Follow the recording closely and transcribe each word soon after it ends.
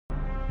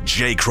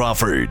Jay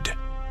Crawford,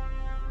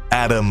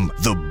 Adam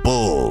the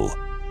Bull,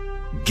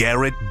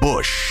 Garrett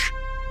Bush,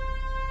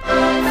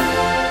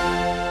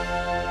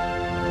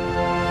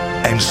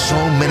 and so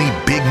many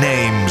big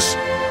names,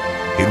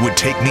 it would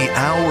take me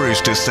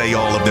hours to say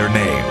all of their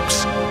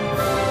names.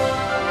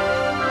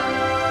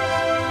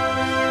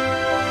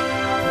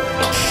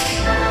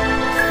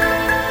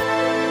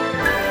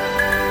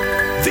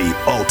 The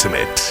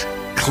ultimate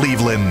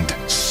Cleveland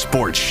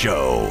sports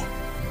show.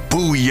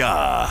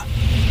 Booyah!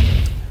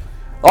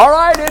 All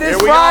right, it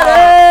is Friday.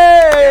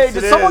 Yes,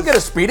 Did someone get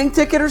a speeding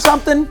ticket or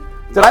something?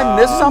 Did I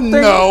miss something?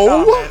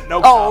 No.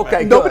 No comment. Okay,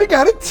 good. Nobody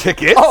got a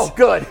ticket. Oh,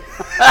 good.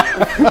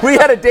 We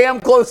had a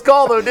damn close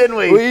call, though, didn't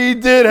we? We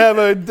did have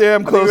a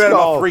damn close we had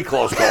call. About 3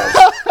 close calls.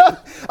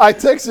 I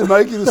texted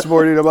Mikey this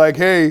morning. I'm like,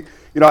 hey,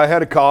 I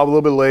had a call a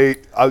little bit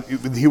late.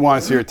 He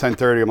wants here at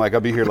 10:30. I'm like, I'll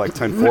be here at like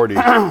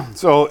 10:40.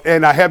 So,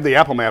 and I have the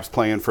Apple Maps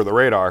playing for the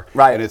radar.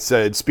 Right. And it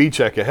said speed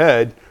check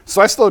ahead.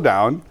 So I slowed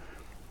down,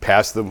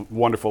 passed the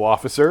wonderful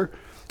officer.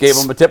 Gave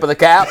him a tip of the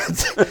cap.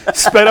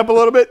 Sped up a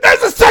little bit.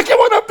 There's a second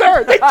one up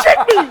there. They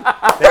checked me.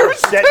 They were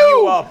setting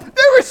you up.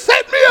 They were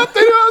setting me up.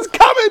 They knew I was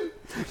coming.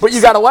 But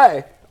you got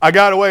away. I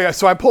got away.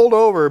 So I pulled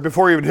over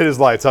before he even hit his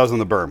lights. I was in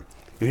the berm.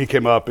 And he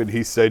came up and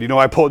he said,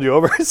 I pulled you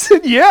over. I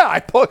said, yeah,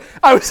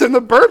 I was in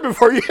the berm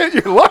before you hit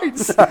your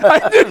lights.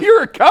 I knew you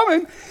were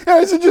coming. And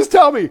I said, just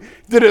tell me,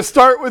 did it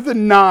start with a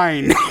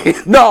 9?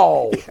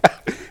 No.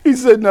 He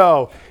said,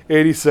 no,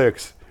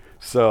 86.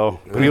 So,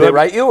 did they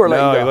write you or let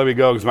you go? No, he let me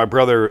go because my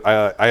brother,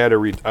 I had a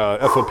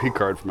FOP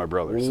card for my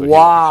brother. So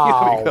wow,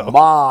 he let me go.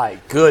 My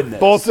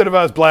goodness. Both said if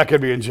I was black, I'd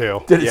be in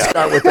jail. Did it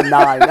start with a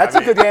 9? That's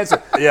a good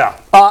answer. Yeah.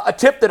 A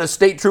tip that a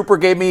state trooper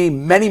gave me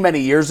many, many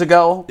years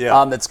ago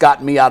that's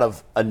gotten me out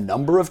of a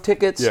number of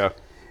tickets. Yeah.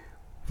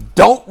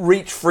 Don't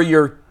reach for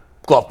your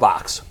glove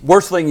box.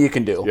 Worst thing you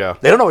can do. Yeah.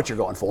 They don't know what you're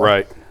going for.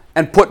 Right.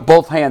 And put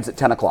both hands at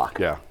 10 o'clock.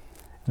 Yeah.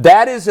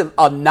 That is a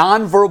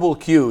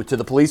nonverbal cue to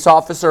the police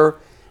officer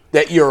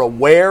that you're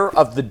aware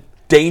of the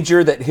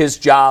danger that his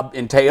job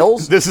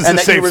entails. This is and a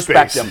that safe you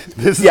respect space. him.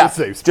 This is a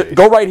safe space.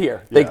 Go right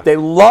here. Yeah. They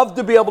love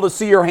to be able to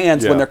see your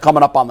hands when they're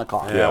coming up on the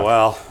car. Yeah,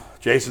 well,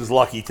 Jason's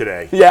lucky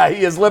today. Yeah,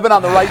 he is living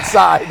on the right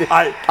side.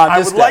 I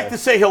would like to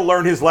say he'll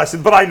learn his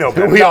lesson, but I know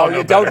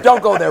better.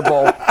 Don't go there,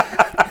 Bull.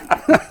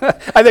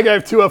 I think I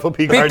have 2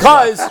 FOP cards.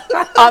 Because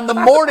on the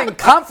morning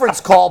conference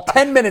call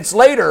 10 minutes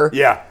later,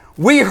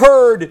 we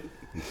heard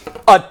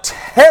a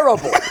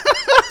terrible,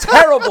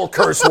 terrible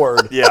curse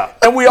word. Yeah.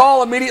 And we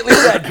all immediately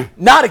said,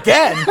 not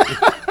again.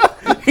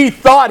 He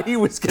thought he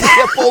was going to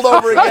get pulled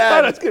over again. I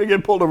thought I was going to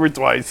get pulled over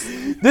twice.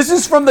 This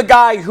is from the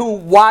guy who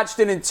watched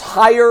an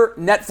entire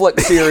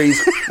Netflix series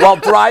while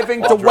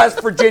driving to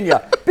West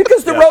Virginia.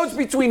 Because the roads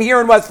between here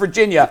and West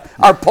Virginia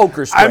are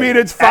poker straight. I mean,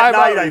 it's 5 hours.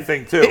 At night, I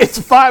think, too. It's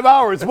 5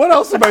 hours. What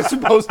else am I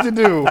supposed to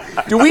do?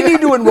 Do we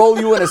need to enroll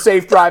you in a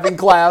safe driving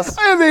class?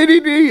 I have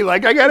ADD.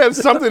 Like, I got to have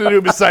something to do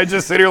besides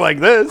just sit here like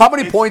this. How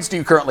many points do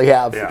you currently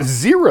have?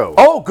 0.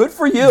 Oh, good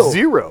for you.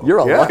 0. You're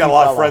a lucky He's got a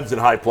lot fella. of friends in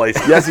high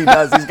places. Yes, he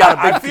does. He's got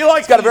a big, I feel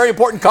like he's got a very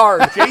important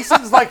card.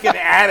 Jason's like an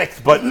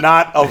addict, but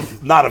not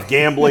of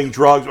gambling,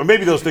 drugs, or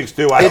maybe those things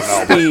too. I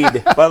don't know.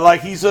 Speed. But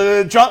like he's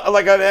a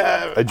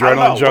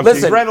adrenaline junkie.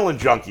 Listen, adrenaline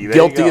junkie. There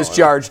Guilty you go. as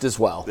charged as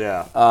well.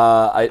 Yeah.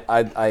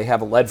 I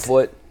have a lead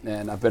foot,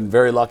 and I've been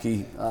very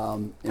lucky.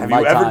 Have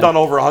you ever done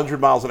over 100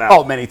 miles an hour?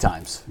 Oh, many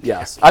times.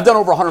 Yes, I've done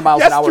over 100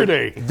 miles an hour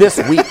this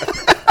week.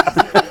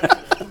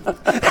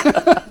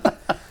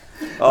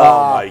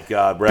 Oh my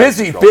God!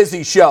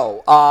 Busy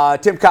show.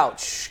 Tim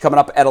Couch coming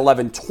up at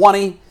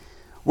 11:20.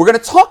 We're going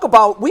to talk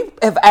about, we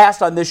have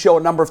asked on this show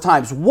a number of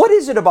times, what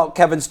is it about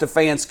Kevin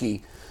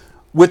Stefanski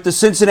with the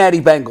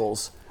Cincinnati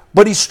Bengals,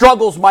 but he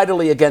struggles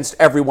mightily against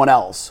everyone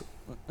else?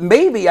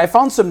 Maybe, I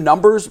found some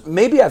numbers,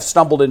 maybe I've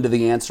stumbled into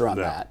the answer on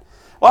that.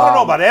 Well, I don't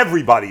know about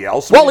everybody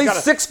else. Well, he's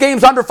 6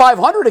 games under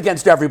 500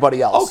 against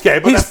everybody else. Okay,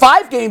 but he's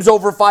 5 games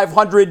over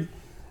 500.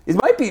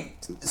 It might be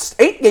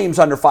 8 games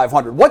under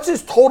 500. What's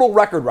his total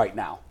record right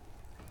now?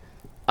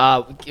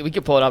 We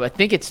can pull it up. I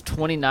think it's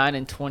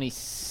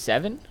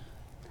 29-27.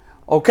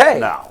 Okay.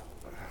 No.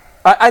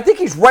 I think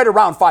he's right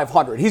around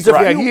 500. He's a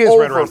few he is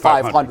over right around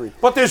 500.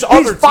 But there's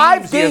He's other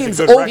 5 teams he has a games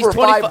good over record.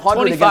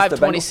 500 against the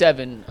Bengals.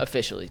 25-27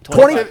 officially.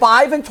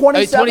 25 and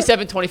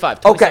 27?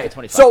 27-25. Okay,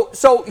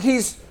 so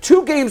he's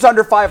 2 games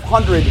under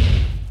 500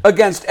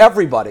 against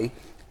everybody.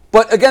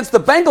 But against the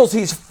Bengals,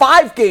 he's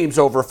 5 games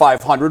over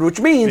 500,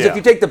 which means if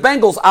you take the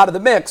Bengals out of the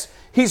mix,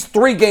 he's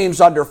 3 games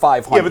under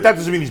 500. Yeah, but that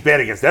doesn't mean he's bad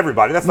against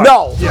everybody. That's not,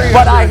 no,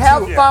 but I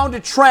have found a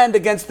trend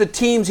against the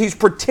teams he's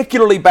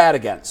particularly bad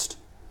against.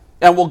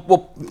 And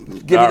we'll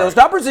give you those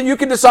numbers, and you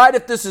can decide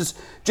if this is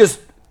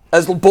just,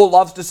 as Bull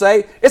loves to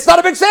say, it's not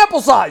a big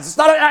sample size. It's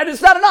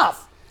not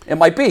enough. It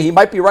might be. He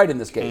might be right in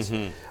this case.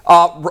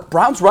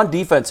 Browns' run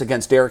defense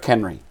against Derrick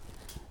Henry.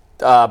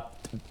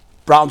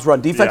 Browns' run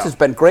defense has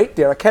been great.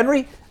 Derrick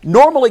Henry,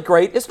 normally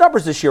great. His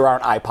numbers this year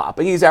aren't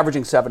eye-popping. He's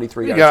averaging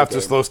 73 yards He got off a to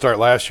a game. slow start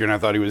last year, and I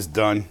thought he was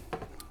done.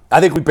 I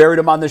think we buried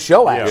him on the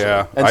show, actually,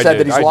 and said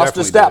that he's lost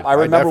a step. I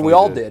remember we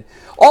all did.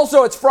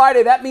 Also, it's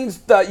Friday. That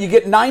means you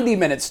get 90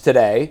 minutes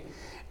today.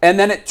 And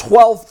then at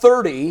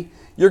 12:30,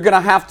 you're going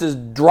to have to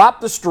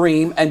drop the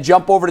stream and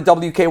jump over to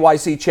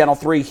WKYC Channel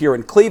 3 here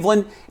in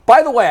Cleveland.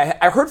 By the way,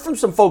 I heard from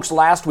some folks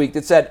last week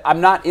that said,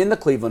 I'm not in the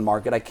Cleveland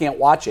market. I can't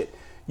watch it.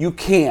 You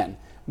can.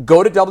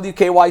 Go to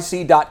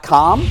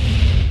WKYC.com,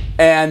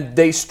 and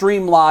they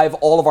stream live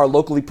all of our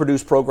locally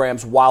produced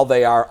programs while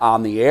they are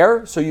on the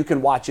air, so you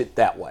can watch it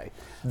that way.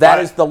 That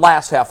is the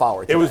last half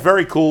hour today. It was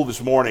very cool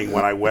this morning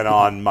when I went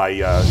on my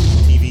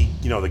TV,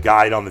 the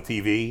guide on the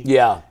TV.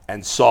 Yeah.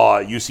 And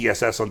saw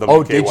UCSS on WKYC.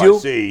 Oh, did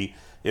you?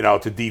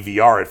 To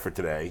DVR it for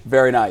today.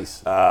 Very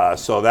nice.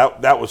 So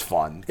that was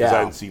fun because I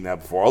hadn't seen that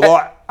before. Although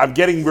I'm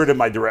getting rid of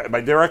my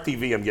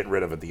DirecTV. I'm getting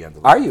rid of at the end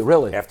of the Are you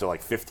really? After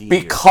like 15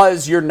 years.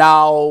 Because you're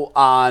now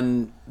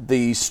on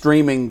the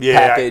streaming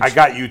package. I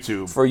got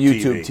YouTube for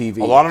YouTube TV.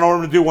 Although I don't know what I'm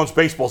going to do once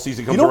baseball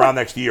season comes around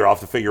next year. I'll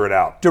have to figure it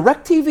out.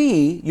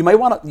 DirecTV, you might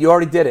want to. You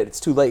already did it. It's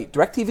too late.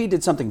 DirecTV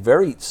did something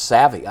very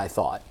savvy, I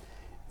thought.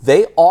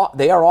 They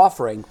are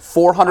offering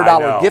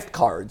 $400 gift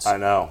cards. I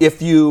know.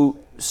 If you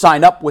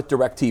sign up with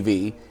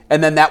DirecTV,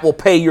 and then that will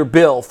pay your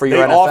bill for your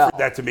NFL. They offered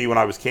that to me when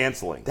I was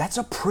canceling. That's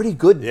a pretty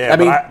good.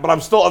 Yeah, but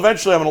I'm still.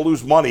 Eventually, I'm going to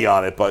lose money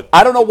on it. But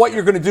I don't know what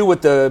you're going to do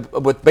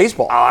with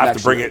baseball. I'll have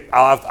to bring it.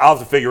 I'll have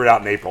to figure it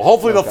out in April.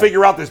 Hopefully, they'll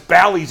figure out this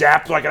Bally's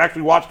app so I can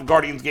actually watch the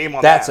Guardians game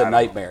on. That's a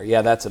nightmare.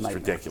 Yeah, that's a nightmare.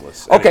 It's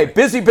ridiculous. Okay,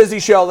 busy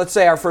show. Let's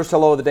say our first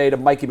hello of the day to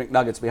Mikey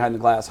McNuggets behind the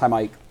glass. Hi,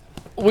 Mike.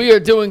 We are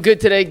doing good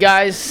today,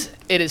 guys.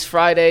 It is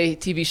Friday,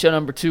 TV show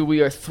number 2.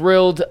 We are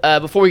thrilled.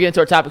 Before we get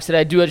into our topics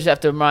today, I just have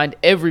to remind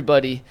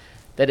everybody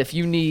that if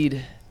you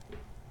need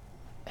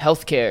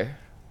healthcare,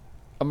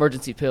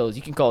 emergency pills,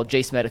 you can call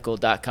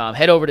JaceMedical.com.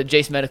 Head over to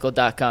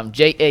JaceMedical.com,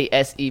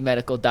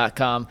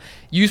 JaseMedical.com.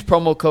 Use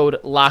promo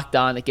code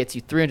LOCKEDON. It gets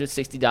you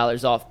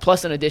 $360 off,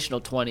 plus an additional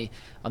 $20.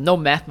 I'm no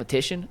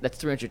mathematician. That's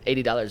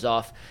 $380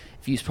 off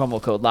if you use promo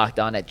code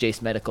LOCKEDON at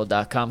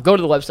JaceMedical.com. Go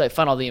to the website,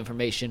 find all the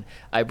information.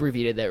 I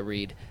abbreviated that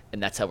read,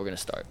 and that's how we're going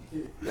to start.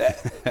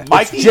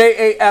 Mikey,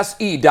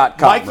 JASE.com.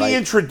 Mikey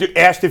right?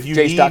 asked if you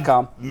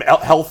Jace.com. need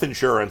health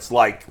insurance,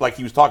 like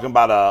he was talking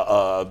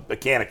about a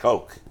can of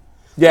Coke.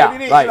 Yeah,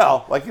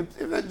 right.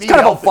 It's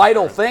kind of a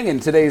vital thing in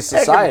today's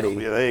society.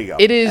 Yeah, there you go.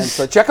 It is. And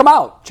so check them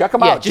out. Check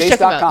them out. Just check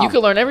them out. You can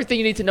learn everything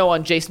you need to know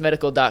on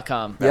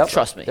JaceMedical.com. Yep.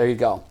 Trust me. There you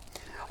go.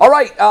 All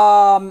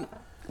right.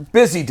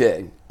 Busy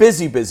day.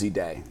 Busy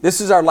day.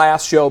 This is our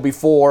last show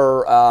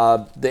before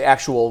the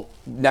actual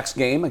next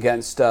game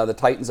against the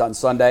Titans on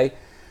Sunday.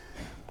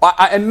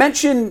 I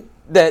mentioned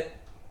that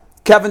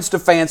Kevin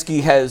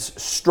Stefanski has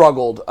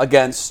struggled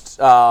against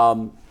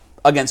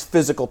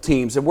physical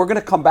teams, and we're going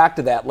to come back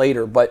to that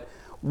later. But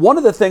one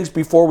of the things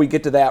before we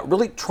get to that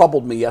really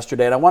troubled me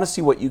yesterday, and I want to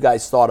see what you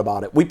guys thought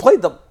about it. We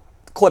played the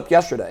clip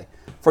yesterday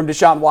from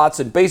Deshaun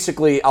Watson.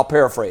 Basically, I'll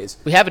paraphrase.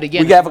 We have it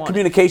again. We have a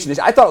communication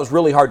issue. I thought it was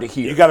really hard to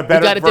hear. You got a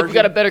better version? We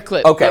got a better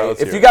clip. Okay,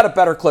 if you got a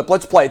better clip,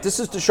 let's play it. This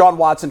is Deshaun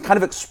Watson kind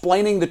of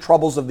explaining the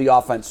troubles of the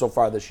offense so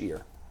far this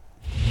year.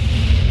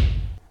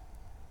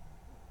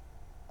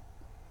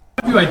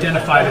 What have you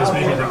identified as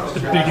maybe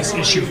the biggest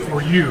issue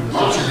for you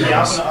with your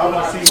games?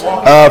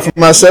 For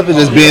myself, it's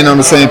just being on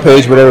the same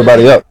page with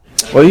everybody else.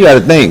 Well, you got to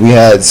think. We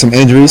had some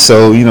injuries,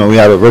 so, we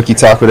had a rookie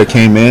tackle that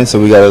came in,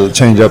 so we got to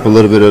change up a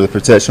little bit of the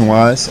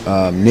protection-wise.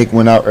 Nick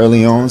went out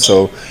early on,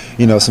 so,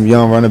 some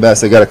young running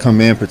backs that got to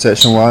come in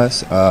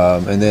protection-wise.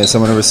 And then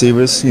some of the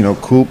receivers,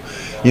 Coop,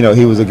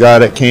 he was a guy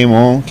that came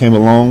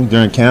along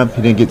during camp.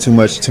 He didn't get too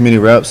many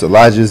reps.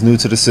 Elijah's new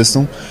to the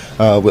system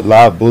with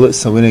live bullets,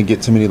 so we didn't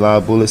get too many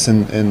live bullets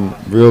in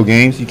real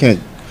games. You can't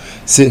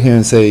sit here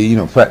and say,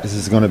 practice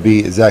is going to be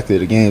exactly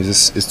the games.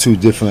 It's two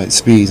different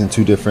speeds and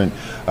two different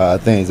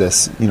things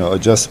that's,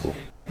 adjustable.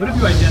 What have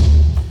you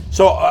identified?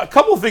 So a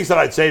couple of things that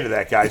I'd say to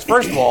that, guys.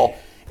 First of all,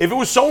 if it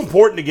was so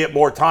important to get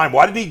more time,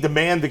 why did he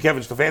demand to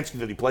Kevin Stefanski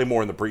that he play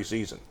more in the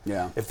preseason?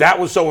 Yeah. If that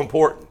was so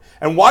important.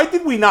 And why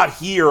did we not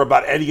hear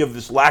about any of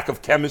this lack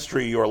of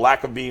chemistry or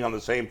lack of being on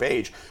the same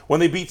page when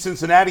they beat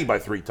Cincinnati by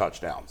 3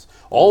 touchdowns?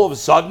 All of a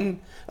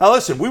sudden, now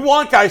listen, we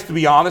want guys to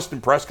be honest in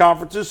press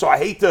conferences, so I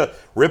hate to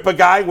rip a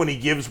guy when he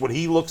gives what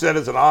he looks at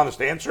as an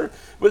honest answer,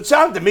 but it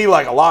sounded to me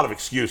like a lot of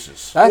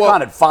excuses. I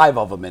counted 5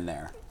 of them in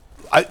there.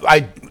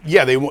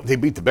 They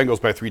beat the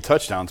Bengals by 3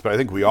 touchdowns, but I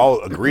think we all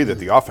agree that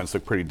the offense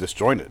looked pretty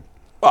disjointed.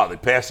 Well, the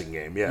passing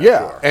game, yeah.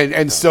 Yeah,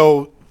 Sure.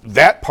 So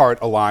that part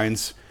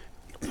aligns.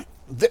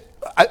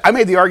 I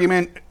made the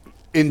argument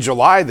in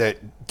July that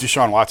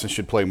Deshaun Watson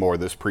should play more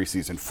this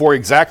preseason for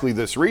exactly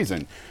this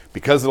reason.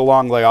 Because of the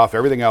long layoff,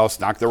 everything else,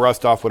 knock the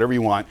rust off, whatever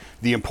you want,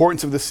 the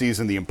importance of the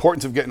season, the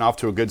importance of getting off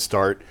to a good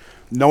start,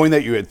 knowing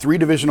that you had 3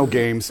 divisional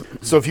games.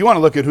 So if you want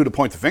to look at who to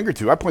point the finger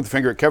to, I point the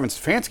finger at Kevin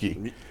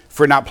Stefanski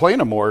for not playing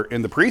him more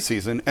in the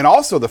preseason, and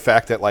also the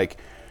fact that,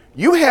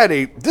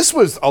 this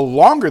was a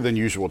longer than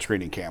usual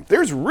training camp.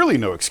 There's really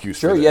no excuse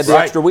for this. Sure, you had the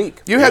extra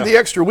week. You had the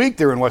extra week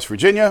there in West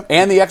Virginia.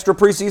 And the extra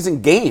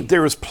preseason game.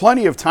 There was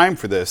plenty of time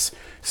for this.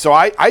 So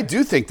I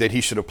do think that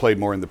he should have played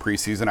more in the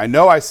preseason. I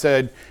know I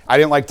said I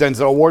didn't like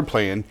Denzel Ward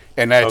playing,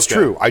 and that's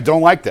true. I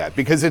don't like that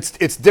because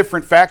it's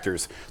different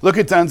factors. Look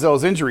at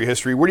Denzel's injury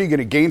history. What are you going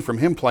to gain from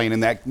him playing in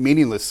that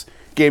meaningless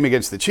game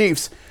against the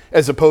Chiefs?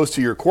 as opposed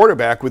to your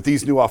quarterback with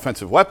these new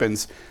offensive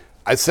weapons.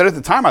 I said at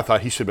the time I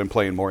thought he should have been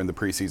playing more in the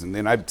preseason,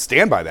 and I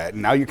stand by that,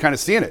 and now you're kind of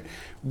seeing it.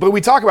 But we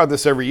talk about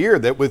this every year,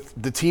 that with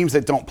the teams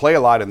that don't play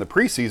a lot in the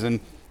preseason,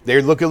 they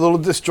look a little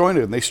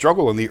disjointed, and they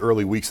struggle in the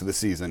early weeks of the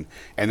season,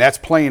 and that's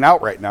playing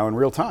out right now in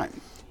real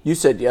time. You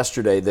said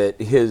yesterday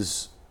that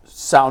his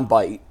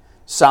soundbite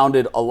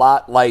sounded a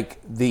lot like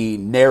the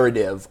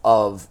narrative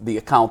of the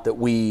account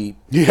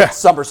that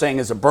some are saying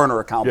is a burner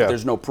account, but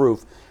there's no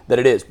proof that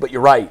it is. But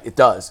you're right, it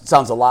does. It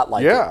sounds a lot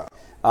like it.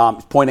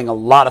 It's pointing a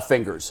lot of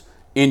fingers.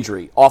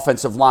 Injury.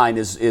 Offensive line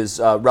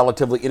is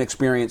relatively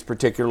inexperienced,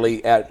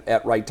 particularly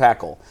at right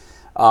tackle.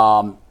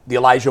 The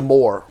Elijah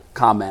Moore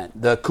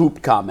comment, the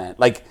Coop comment.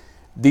 Like,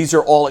 these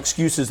are all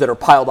excuses that are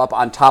piled up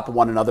on top of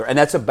one another, and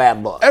that's a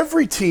bad look.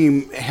 Every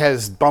team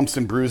has bumps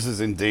and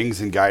bruises and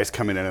dings and guys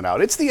coming in and out.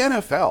 It's the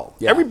NFL.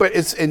 Yeah. Everybody,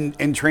 it's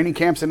in training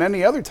camps and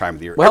any other time of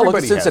the year. Well,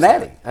 Everybody look at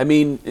Cincinnati. I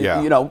mean, they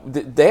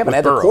haven't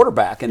had the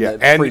quarterback in the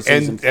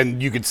preseason.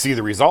 And you could see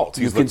the results.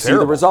 You can see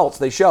the results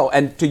they show.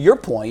 And to your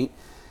point,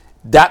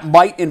 that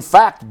might in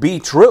fact be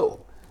true.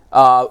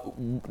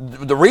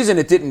 The reason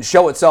it didn't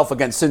show itself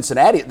against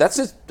Cincinnati,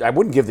 I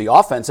wouldn't give the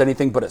offense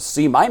anything but a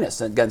C-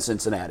 against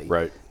Cincinnati.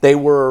 Right. They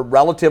were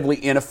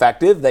relatively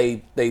ineffective.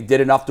 They did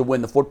enough to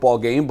win the football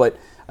game, but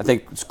I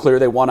think it's clear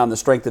they won on the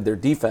strength of their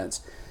defense.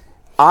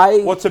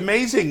 What's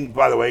amazing,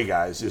 by the way,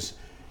 guys, is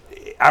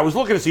I was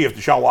looking to see if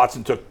Deshaun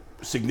Watson took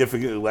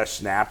significantly less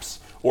snaps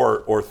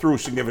or threw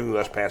significantly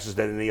less passes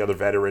than any other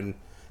veteran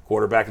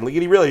quarterback in the league,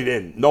 and he really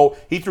didn't. No,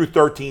 he threw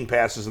 13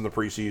 passes in the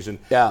preseason.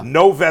 Yeah.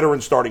 No veteran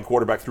starting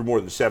quarterback threw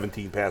more than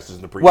 17 passes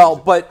in the preseason. Well,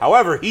 but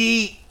however,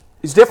 he's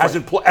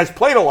different. has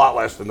played a lot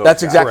less than those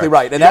That's guys. exactly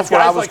right, and that's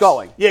where I was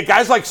going. Yeah,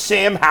 guys like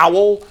Sam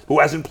Howell, who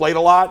hasn't played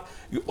a lot,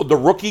 the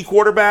rookie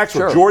quarterbacks,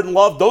 or Jordan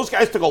Love, those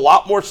guys took a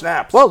lot more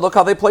snaps. Well, look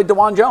how they played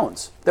DeJuan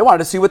Jones. They wanted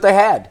to see what they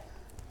had.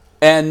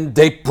 And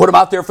they put him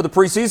out there for the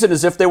preseason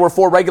as if they were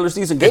 4 regular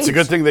season games. It's a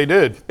good thing they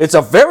did. It's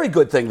a very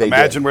good thing they did.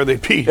 Imagine where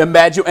they'd be.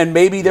 Imagine, and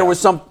maybe there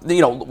was some,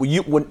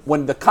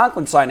 when the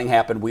Conklin signing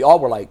happened, we all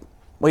were like,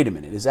 wait a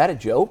minute, is that a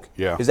joke?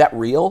 Yeah. Is that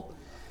real?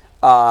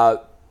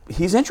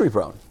 He's injury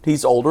prone.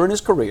 He's older in his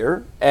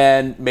career,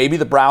 and maybe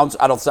the Browns,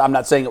 I'm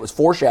not saying it was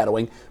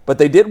foreshadowing, but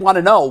they did want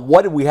to know,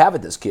 what did we have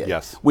at this kid?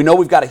 Yes. We know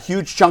we've got a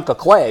huge chunk of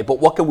clay, but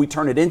what can we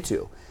turn it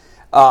into?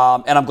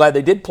 And I'm glad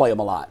they did play him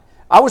a lot.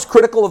 I was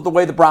critical of the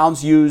way the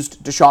Browns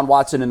used Deshaun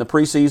Watson in the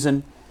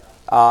preseason.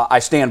 I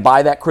stand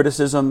by that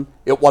criticism.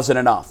 It wasn't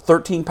enough.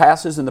 13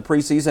 passes in the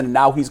preseason, and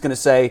now he's going to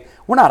say,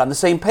 we're not on the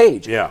same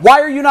page. Yeah. Why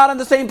are you not on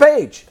the same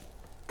page?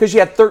 Because you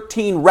had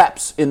 13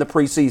 reps in the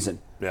preseason.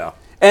 Yeah.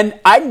 And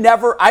I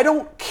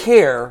don't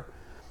care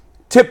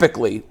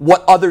typically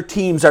what other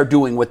teams are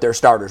doing with their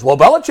starters. Well,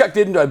 Belichick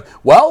didn't.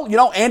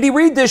 Andy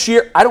Reid this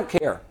year. I don't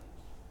care.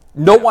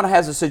 No one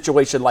has a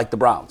situation like the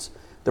Browns.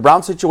 The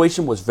Browns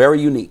situation was very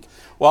unique.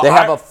 Well, they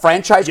have a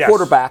franchise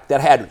quarterback that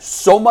had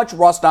so much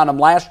rust on him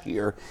last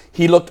year,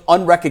 he looked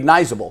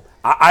unrecognizable.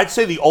 I'd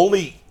say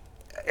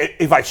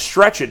if I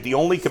stretch it, the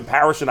only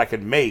comparison I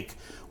could make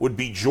would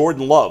be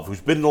Jordan Love,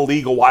 who's been in the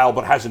league a while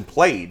but hasn't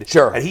played.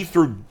 Sure. And he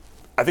threw,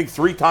 I think,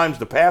 3 times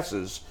the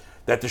passes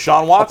that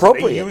Deshaun Watson.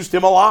 They used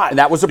him a lot. And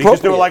that was appropriate.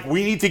 Because they were like,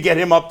 we need to get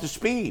him up to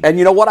speed. And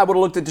you know what? I would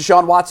have looked at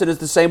Deshaun Watson as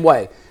the same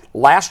way.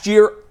 Last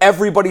year,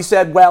 everybody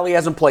said, well, he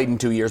hasn't played in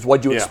 2 years.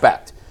 What'd you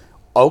expect?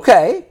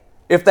 Okay,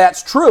 if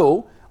that's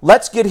true,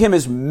 let's get him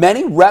as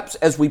many reps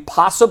as we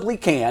possibly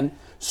can.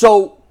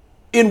 So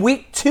in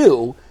week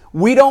 2,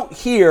 we don't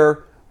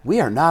hear, we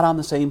are not on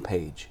the same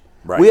page.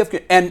 Right. We have,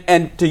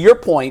 and to your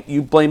point,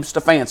 you blame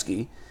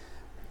Stefanski.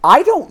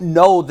 I don't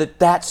know that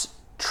that's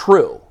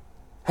true.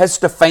 Has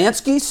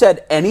Stefanski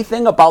said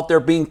anything about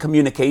there being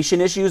communication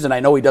issues? And I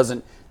know he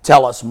doesn't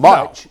tell us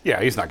much. No.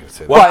 Yeah, he's not going to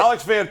say that. Well,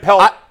 Alex Van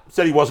Pelt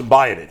said he wasn't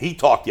buying it. He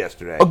talked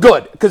yesterday. Oh,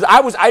 good, because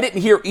I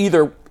didn't hear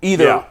either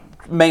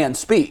man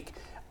speak.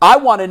 I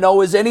want to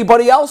know, is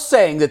anybody else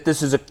saying that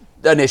this is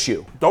an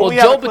issue? Joe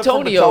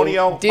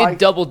Bitonio did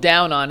double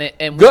down on it,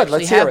 and we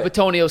actually have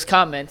Bitonio's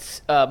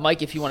comments.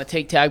 Mike, if you want to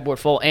take tag board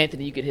full,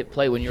 Anthony, you could hit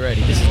play when you're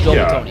ready. This is Joe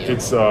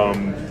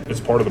Bitonio. It's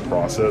part of the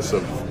process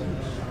of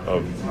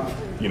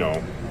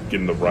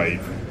getting the right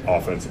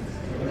offense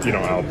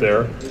out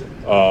there.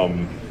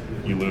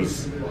 You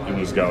lose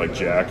a guy like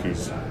Jack,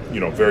 who's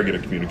very good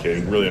at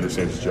communicating, really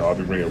understands his job.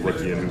 You bring a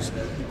rookie in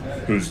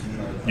who's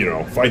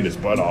fighting his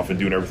butt off and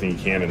doing everything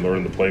he can and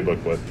learning the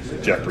playbook. But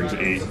Jack brings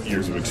 8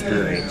 years of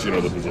experience, the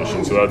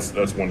position. So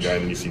that's one guy.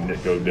 And then you see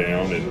Nick go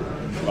down, and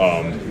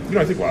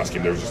I think last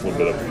game there was just a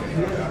little bit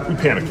of we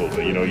panicked a little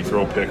bit. You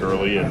throw a pick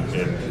early, and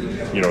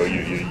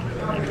you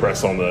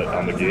press on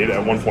the gate.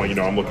 At one point,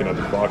 I'm looking at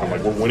the clock. I'm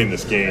like, we're winning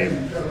this game,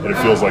 and it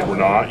feels like we're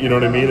not. You know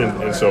what I mean?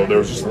 And so there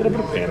was just a little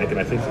bit of panic. And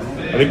I think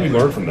we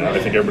learned from that. I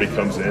think everybody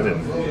comes in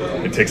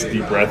and takes a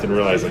deep breath and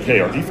realizes, like, hey,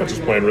 our defense is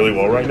playing really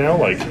well right now.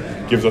 Like,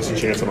 gives us a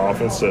chance on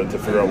offense to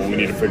figure out what we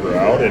need to figure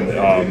out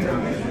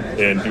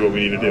and do what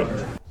we need to do.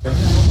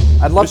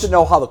 I'd love to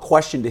know how the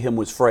question to him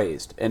was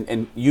phrased,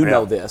 and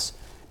know this.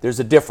 There's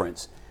a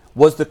difference.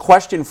 Was the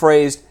question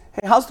phrased,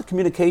 hey, how's the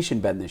communication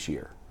been this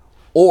year?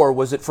 Or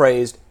was it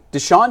phrased,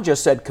 Deshaun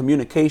just said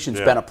communication's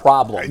been a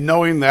problem.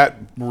 Knowing that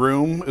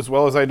room as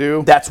well as I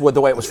do, That's what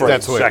the way it was phrased.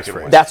 that's the way it's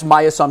phrased. That's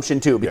my assumption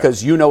too,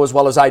 because you know as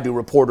well as I do,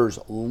 reporters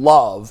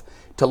love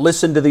to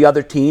listen to the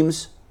other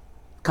team's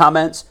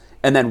comments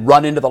and then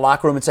run into the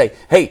locker room and say,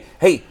 "Hey,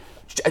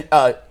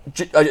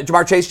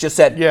 Jamar Chase just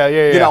said, Yeah.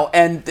 you know,"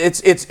 and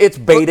it's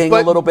baiting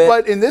a little bit.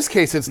 But in this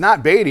case, it's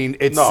not baiting.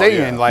 It's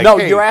saying like, no,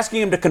 hey, you're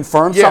asking him to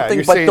confirm Yeah, something.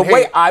 you're But saying, the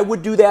way hey- I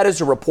would do that as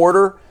a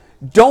reporter,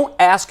 don't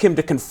ask him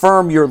to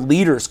confirm your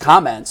leader's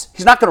comments.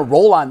 He's not going to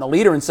roll on the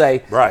leader and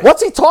say, Right.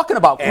 "What's he talking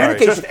about?"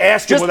 Communication. Just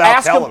ask him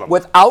without telling him.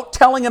 Without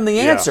telling him the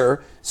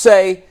answer.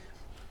 Say,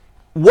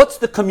 "What's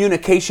the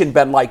communication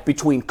been like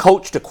between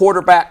coach to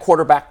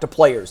quarterback to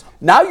players?"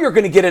 Now you're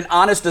going to get an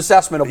honest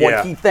assessment of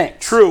what he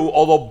thinks. True,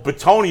 although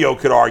Batonio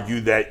could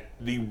argue that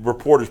the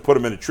reporters put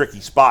him in a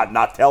tricky spot,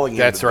 not telling him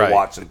That's the right.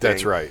 Watson thing.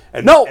 That's right.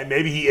 And, No. and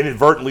maybe he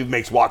inadvertently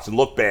makes Watson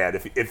look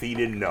bad if he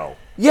didn't know.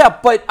 Yeah,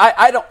 but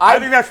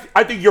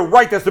I think you're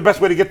right. That's the best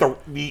way to get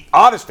the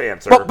honest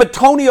answer. But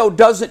Batonio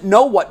doesn't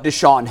know what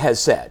Deshaun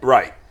has said.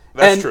 Right.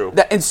 That's and true.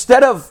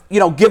 Instead of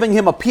giving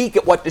him a peek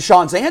at what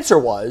Deshaun's answer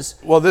was,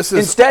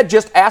 instead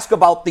just ask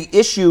about the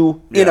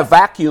issue in a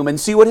vacuum and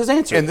see what his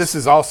answer is. And this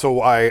is also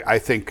why I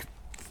think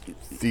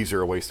these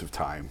are a waste of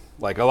time.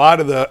 Like a lot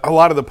of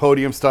the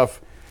podium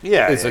stuff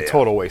is a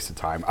total waste of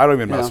time. I don't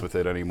even mess with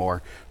it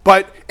anymore.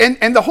 But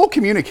and the whole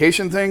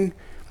communication thing,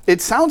 it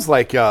sounds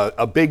like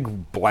a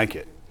big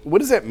blanket. What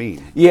does that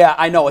mean? Yeah,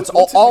 I know. It's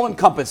all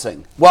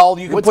encompassing. Well,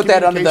 you can put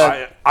that under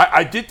the...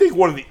 I did think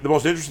one of the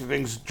most interesting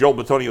things Joe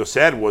Batonio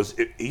said was,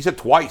 he said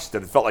twice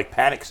that it felt like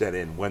panic set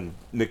in when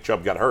Nick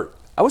Chubb got hurt.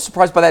 I was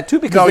surprised by that, too,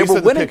 because No, they he were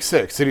said winning. the pick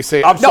six. Did he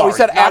say? I'm No, sorry, he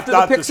said after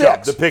the pick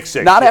six. The pick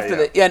six. Not after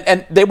the...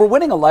 And they were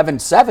winning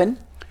 11-7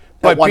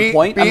 at one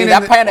point. I mean,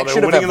 that panic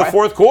should have been... winning in the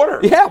fourth quarter.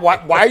 Yeah, why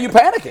are you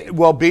panicking?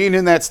 Well, being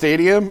in that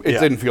stadium, it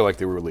didn't feel like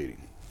they were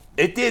leading.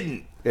 It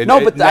didn't.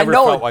 No, but I never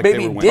know felt it like maybe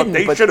they were didn't.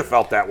 winning. They should have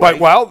felt that way.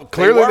 But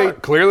clearly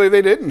weren't.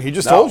 they didn't. He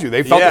just told you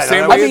they felt the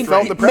same no, way I it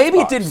felt in the press maybe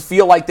box. it didn't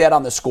feel like that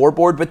on the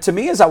scoreboard, but to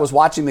me, as I was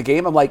watching the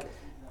game, I'm like,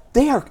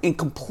 they are in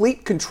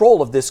complete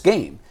control of this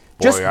game.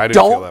 Just I didn't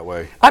don't feel that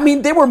way. I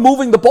mean, they were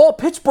moving the ball.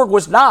 Pittsburgh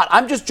was not.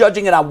 I'm just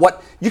judging it on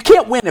what you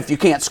can't win if you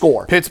can't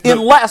score,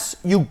 unless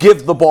you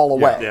give the ball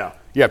away.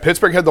 Yeah,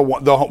 Pittsburgh had the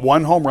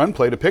one home run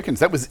play to Pickens.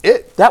 That was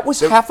it. That was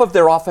half of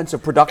their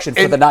offensive production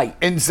for the night.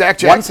 And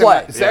Zach One Jackson,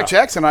 play.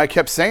 Jackson and I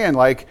kept saying,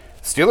 like,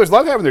 Steelers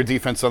love having their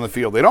defense on the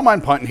field. They don't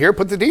mind punting here.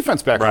 Put the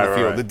defense back on the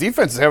field. Right. The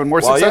defense is having more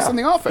success than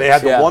the offense. They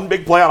had the one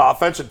big play on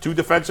offense and two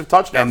defensive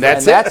touchdowns. And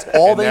that's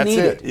all And they that's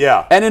needed. it.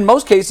 Yeah. And in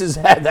most cases,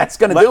 that's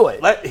going to do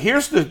it.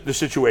 Here's the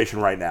situation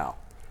right now,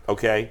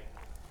 okay?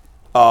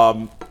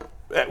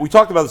 We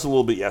talked about this a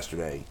little bit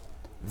yesterday,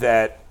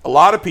 that a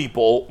lot of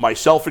people,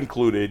 myself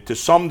included, to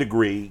some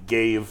degree,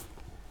 gave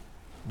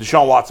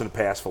Deshaun Watson a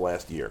pass for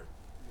last year.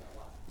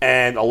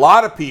 And a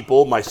lot of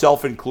people,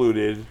 myself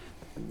included,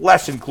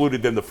 less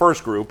included than the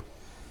first group,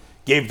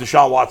 gave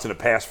Deshaun Watson a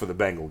pass for the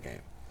Bengal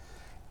game.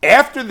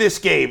 After this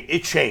game,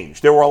 it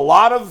changed. There were a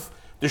lot of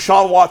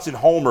Deshaun Watson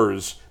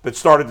homers that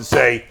started to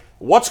say,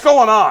 what's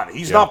going on?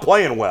 He's not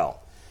playing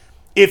well.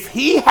 If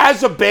he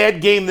has a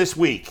bad game this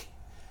week,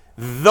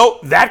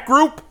 that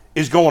group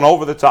is going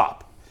over the top.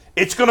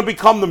 It's going to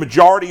become the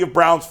majority of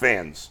Browns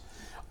fans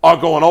are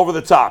going over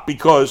the top,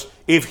 because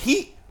if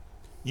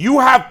you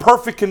have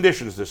perfect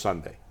conditions this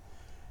Sunday.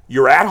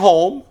 You're at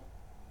home.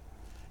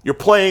 You're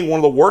playing one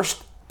of the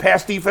worst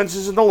pass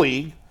defenses in the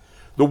league.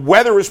 The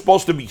weather is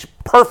supposed to be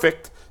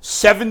perfect,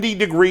 70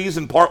 degrees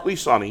and partly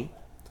sunny.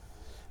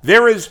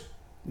 There is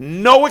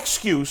no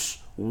excuse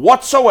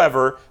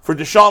whatsoever for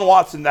Deshaun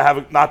Watson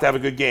to not to have a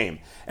good game.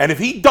 And if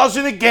he does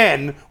it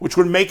again, which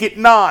would make it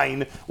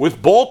 9,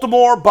 with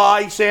Baltimore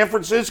by San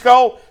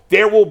Francisco,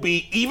 there will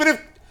be,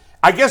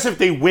 I guess if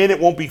they win, it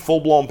won't be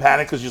full-blown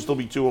panic because you'll still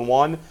be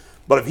 2-1.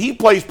 But if he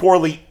plays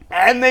poorly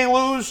and they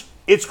lose,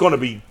 it's going to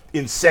be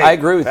insane. I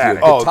agree with you.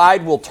 The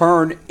tide will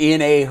turn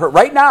in a hurt.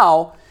 Right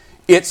now,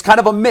 it's kind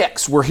of a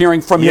mix. We're hearing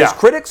from his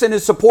critics and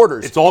his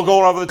supporters. It's all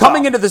going over the top.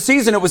 Coming into the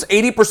season, it was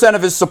 80%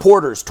 of his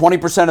supporters,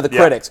 20% of the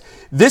critics.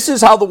 This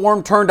is how the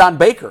worm turned on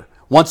Baker.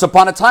 Once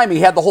upon a time, he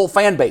had the whole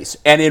fan base.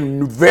 And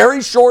in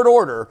very short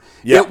order,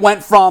 it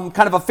went from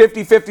kind of a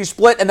 50-50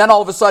 split, and then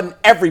all of a sudden,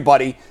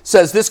 everybody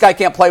says, this guy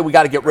can't play, we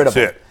got to get rid of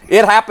him.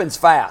 It happens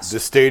fast. The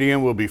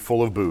stadium will be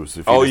full of booze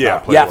if he does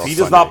not play. If he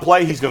does not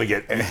play, he's going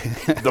to get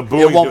the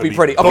boo. It won't be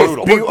pretty. Okay,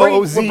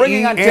 we're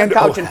bringing on Tim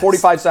Couch in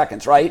 45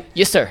 seconds, right?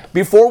 Yes, sir.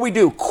 Before we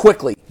do,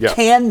 quickly,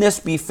 can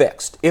this be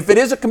fixed? If it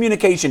is a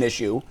communication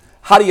issue,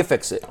 how do you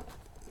fix it?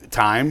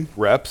 Time,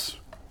 reps.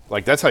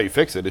 Like, that's how you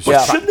fix it. It's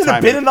just shouldn't it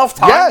have been enough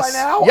time by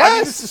now? Yes. I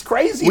mean, this is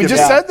crazy. We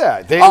just said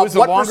that. It was a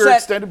longer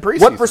extended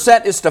preseason. What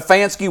percent is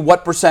Stefanski?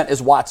 What percent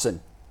is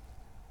Watson?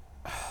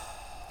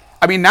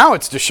 I mean, now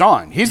it's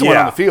Deshaun. He's the one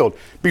on the field.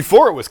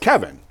 Before it was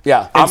Kevin.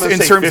 Yeah. I'm going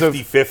to say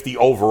 50-50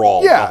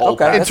 overall. Yeah.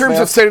 Okay. In terms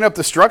of setting up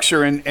the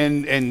structure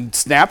and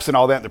snaps and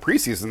all that in the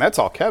preseason, that's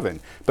all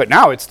Kevin. But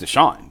now it's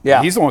Deshaun.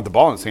 Yeah. He's the one with the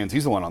ball in his hands.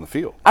 He's the one on the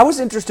field. I was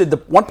interested. The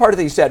one part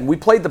that he said, and we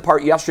played the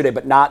part yesterday,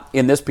 but not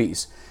in this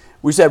piece,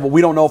 we said, well,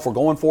 we don't know if we're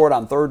going for it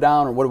on third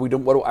down or what are we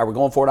doing? Are we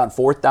going for it on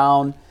fourth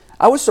down?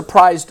 I was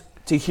surprised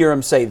to hear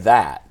him say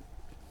that.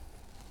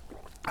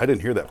 I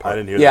didn't hear that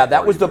part.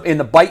 That was in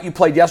the bite you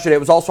played yesterday. It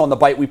was also on the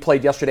bite we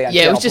played yesterday on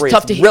Yeah, Channel it was just 3.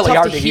 tough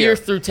to hear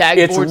through tag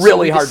It's board. really so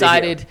we hard to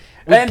hear. decided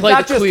And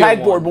not just tag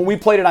one. board. When we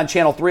played it on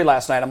Channel 3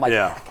 last night, I'm like,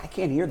 I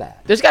can't hear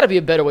that. There's got to be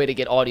a better way to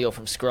get audio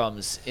from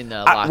scrums in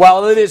the locker.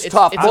 Well, it is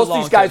tough. It's Most of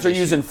these guys are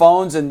using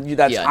phones, and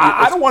that's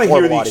I don't want to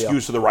hear the audio.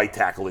 excuse of the right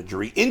tackle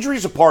injury.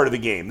 Injury's a part of the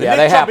game. The Yeah, Nick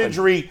they Chubb happen.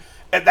 injury,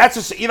 and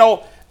that's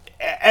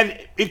and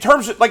in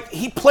terms of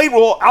he played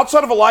well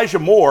outside of Elijah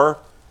Moore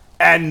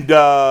and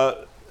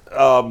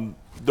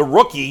the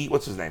rookie,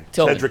 what's his name?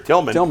 Tillman. Cedric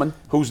Tillman,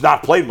 who's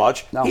not played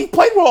much. No. He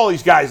played with all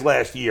these guys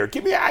last year.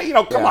 Give me,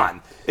 come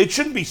on. It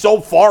shouldn't be so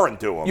foreign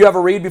to him. You have a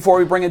read before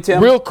we bring in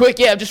Tim? Real quick,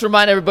 just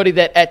remind everybody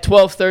that at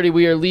 12:30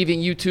 we are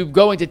leaving YouTube,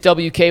 going to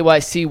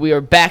WKYC. We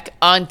are back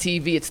on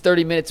TV. It's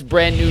 30 minutes,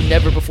 brand new,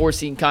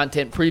 never-before-seen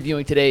content,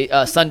 previewing today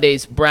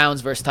Sunday's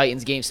Browns versus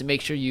Titans game. So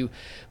make sure you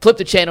flip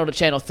the channel to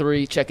Channel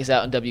 3. Check us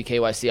out on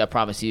WKYC. I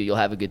promise you'll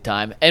have a good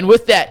time. And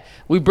with that,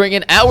 we bring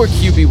in our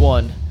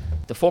QB1,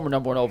 the former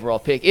number 1 overall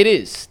pick. It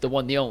is the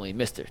one, the only,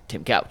 Mr.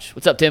 Tim Couch.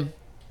 What's up, Tim?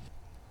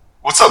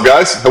 What's up,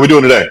 guys? How we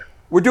doing today?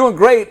 We're doing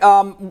great.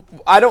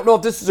 I don't know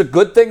if this is a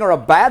good thing or a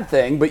bad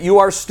thing, but you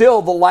are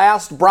still the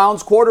last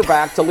Browns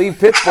quarterback to leave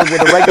Pittsburgh with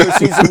a regular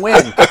season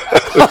win.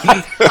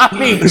 I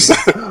mean,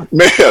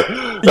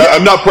 man,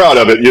 I'm not proud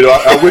of it.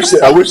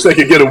 I wish they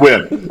could get a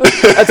win.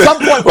 At some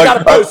point, we got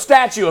to put a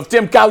statue of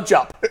Tim Couch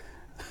up.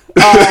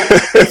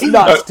 It's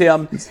nuts,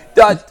 Tim.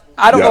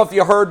 I don't know if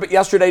you heard, but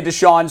yesterday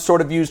Deshaun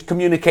sort of used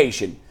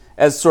communication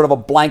as sort of a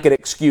blanket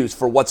excuse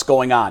for what's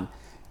going on.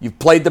 You've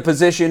played the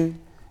position.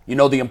 You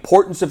know the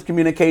importance of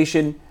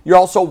communication. You're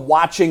also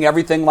watching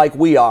everything like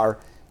we are.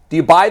 Do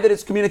you buy that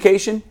it's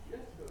communication?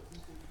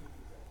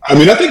 I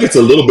mean, I think it's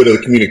a little bit of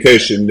the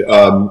communication. I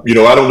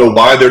don't know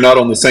why they're not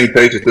on the same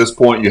page at this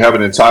point. You have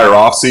an entire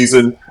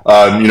offseason.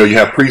 You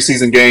have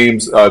preseason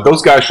games.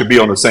 Those guys should be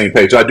on the same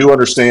page. I do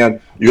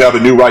understand you have a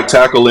new right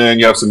tackle in.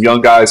 You have some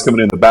young guys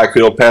coming in the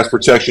backfield. Pass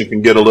protection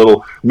can get a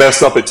little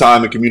messed up at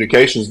time in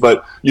communications.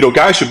 But,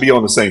 guys should be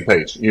on the same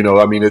page.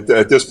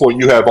 At this point,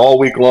 you have all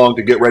week long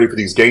to get ready for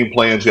these game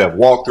plans. You have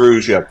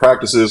walkthroughs. You have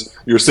practices.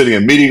 You're sitting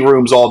in meeting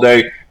rooms all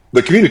day.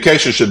 The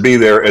communication should be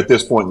there at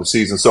this point in the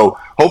season. So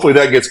hopefully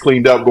that gets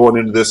cleaned up going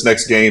into this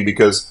next game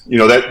because,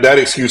 that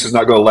excuse is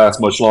not going to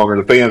last much longer.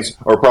 The fans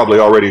are probably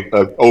already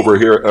over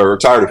here or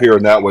tired of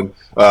hearing that one,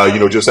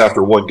 just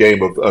after one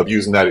game of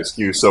using that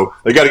excuse. So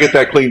they got to get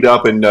that cleaned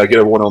up and get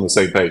everyone on the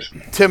same page.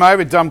 Tim, I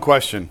have a dumb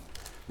question.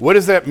 What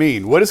does that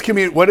mean? What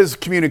does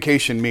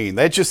communication mean?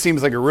 That just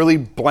seems like a really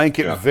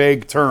blanket,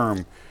 vague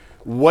term.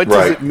 What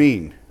does it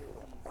mean?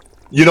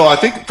 I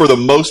think for the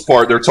most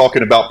part, they're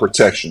talking about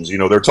protections.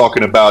 They're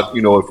talking about,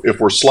 if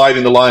we're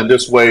sliding the line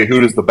this way,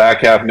 who does the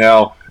back have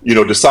now?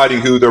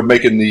 Deciding who they're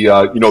making the,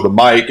 the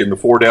mic and the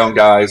 4-down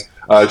guys.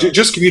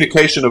 Just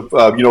communication of,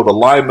 the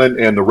linemen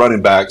and the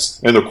running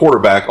backs and the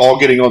quarterback all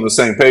getting on the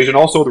same page. And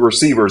also the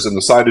receivers and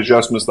the side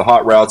adjustments, the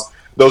hot routes,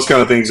 those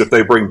kind of things if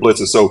they bring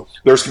blitzes. So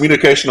there's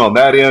communication on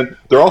that end.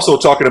 They're also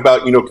talking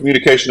about,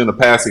 communication in the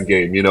passing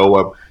game.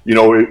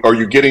 Are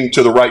you getting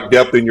to the right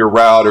depth in your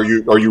route? Are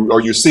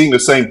you seeing the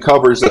same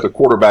coverage that the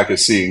quarterback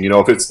is seeing?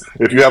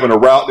 If you have a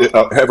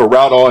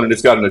route on and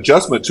it's got an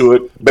adjustment to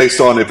it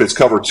based on if it's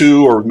cover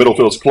 2 or middle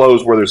field's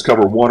closed, where there's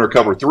cover 1 or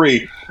cover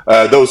 3,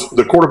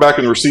 the quarterback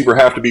and the receiver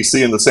have to be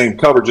seeing the same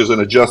coverages and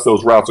adjust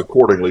those routes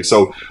accordingly.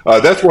 So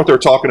that's what they're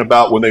talking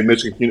about when they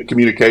mention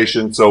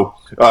communication. So,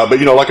 but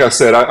like I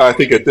said, I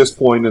think at this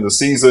point in the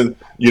season,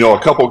 a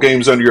couple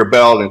games under your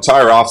belt, an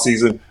entire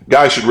offseason,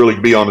 guys should really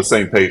be on the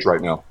same page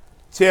right now.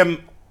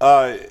 Tim,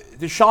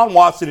 Deshaun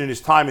Watson in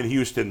his time in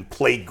Houston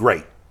played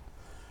great,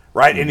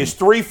 right? In his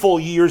 3 full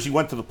years, he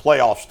went to the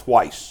playoffs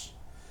twice.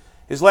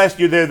 His last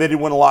year there, they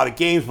didn't win a lot of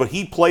games, but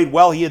he played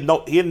well. He had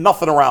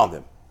nothing around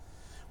him.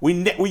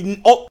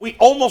 We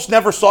almost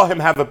never saw him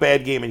have a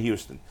bad game in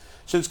Houston.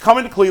 Since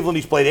coming to Cleveland,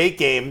 he's played 8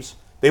 games.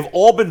 They've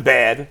all been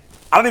bad.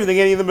 I don't even think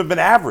any of them have been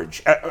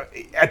average.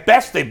 At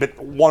best, they've been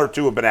 1 or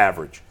 2 have been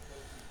average.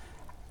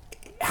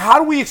 How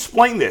do we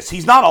explain this?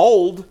 He's not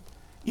old.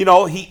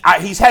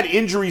 He's had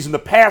injuries in the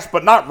past,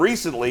 but not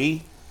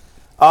recently.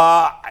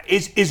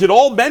 Is it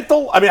all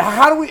mental? I mean,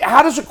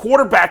 how does a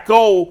quarterback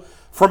go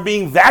from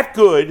being that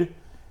good?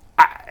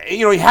 He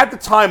had the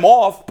time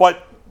off,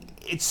 but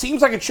it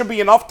seems like it should be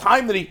enough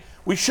time that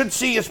we should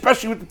see,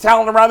 especially with the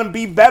talent around him,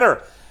 be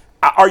better.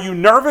 Are you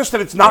nervous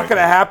that it's not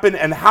going to happen?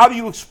 And how do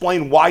you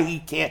explain why he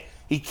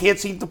can't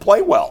seem to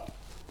play well?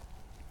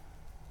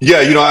 Yeah,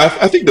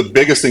 I think the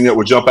biggest thing that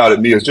would jump out at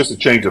me is just a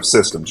change of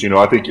systems.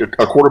 I think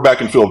a quarterback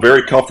can feel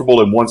very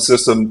comfortable in one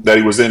system that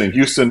he was in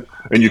Houston,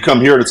 and you come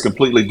here and it's a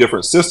completely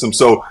different system.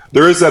 So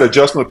there is that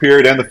adjustment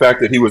period and the fact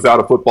that he was out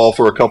of football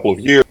for a couple of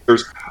years.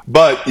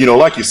 But,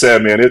 like you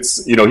said, man,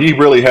 it's, he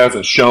really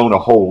hasn't shown a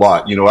whole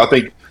lot. I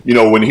think,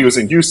 when he was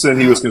in Houston,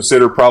 he was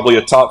considered probably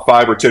a top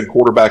 5 or 10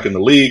 quarterback in the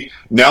league.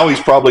 Now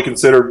he's probably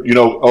considered,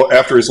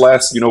 after his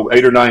last,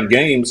 8 or 9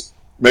 games,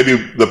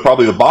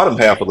 probably the bottom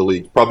half of the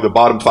league, probably the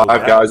bottom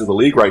five guys of the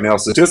league right now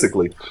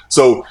statistically.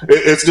 So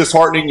it's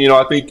disheartening.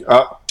 I think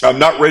I'm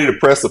not ready to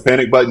press the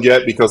panic button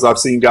yet because I've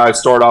seen guys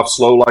start off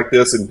slow like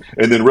this and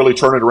then really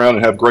turn it around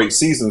and have great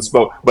seasons.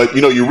 But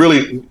you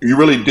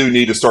really do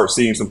need to start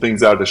seeing some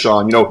things out of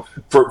Deshaun.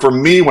 For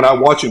me, when I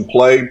watch him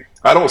play,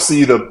 I don't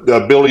see the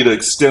ability to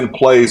extend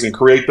plays and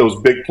create those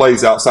big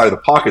plays outside of the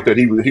pocket that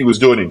he was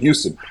doing in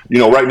Houston.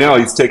 Right now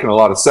he's taking a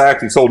lot of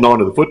sacks. He's holding on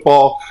to the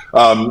football.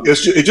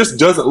 It just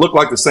doesn't look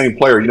like the same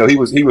player. He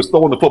was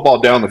throwing the football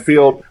down the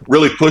field,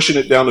 really pushing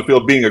it down the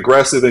field, being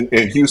aggressive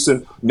in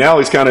Houston. Now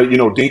he's kind of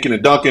dinking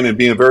and dunking and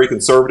being very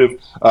conservative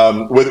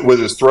with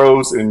his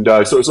throws. And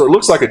so it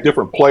looks like a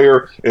different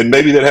player. And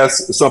maybe that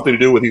has something to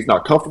do with he's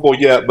not comfortable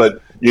yet.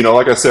 But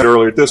like I said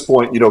earlier, at this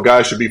point,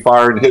 guys should be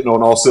firing and hitting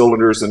on all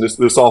cylinders, and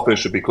this offense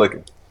should be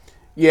clicking.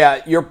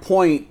 Yeah, your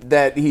point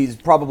that he's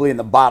probably in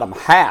the bottom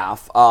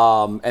half,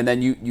 and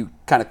then you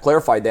kind of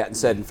clarified that and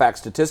said, in fact,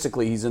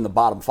 statistically, he's in the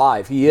bottom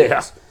 5. He is.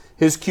 Yeah.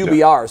 His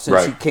QBR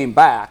since he came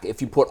back,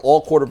 if you put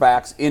all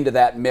quarterbacks into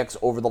that mix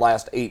over the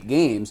last 8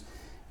 games,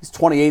 he's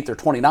 28th or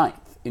 29th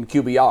in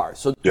QBR.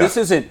 So this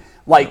isn't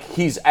like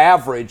he's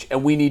average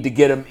and we need to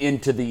get him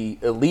into the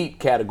elite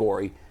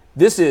category.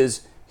 This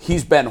is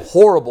he's been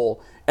horrible.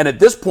 And at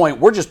this point,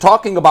 we're just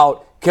talking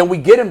about, can we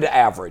get him to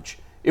average?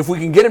 If we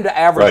can get him to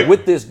average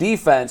with this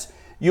defense,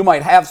 you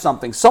might have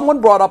something.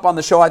 Someone brought up on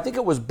the show, I think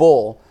it was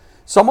Bull,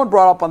 someone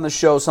brought up on the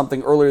show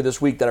something earlier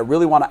this week that I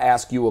really want to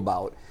ask you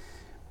about.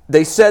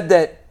 They said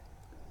that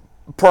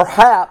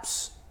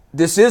perhaps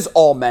this is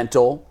all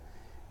mental,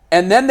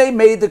 and then they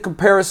made the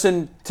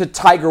comparison to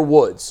Tiger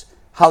Woods,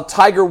 how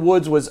Tiger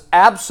Woods was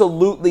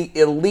absolutely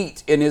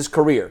elite in his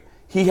career.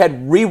 He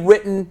had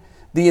rewritten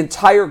the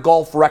entire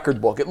golf record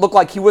book. It looked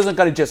like he wasn't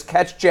going to just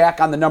catch Jack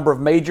on the number of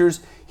majors.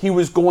 He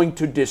was going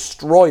to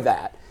destroy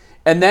that.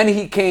 And then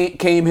he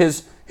came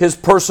his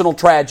personal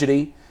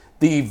tragedy,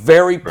 the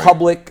very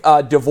public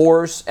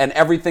divorce and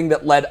everything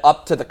that led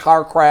up to the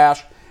car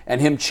crash and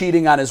him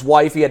cheating on his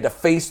wife. He had to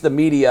face the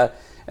media.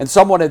 And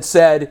someone had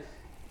said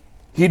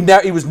he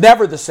was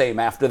never the same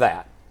after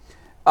that.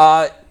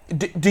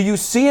 Do you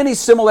see any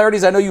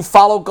similarities? I know you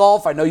follow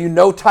golf. I know you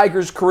know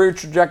Tiger's career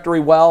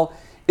trajectory well.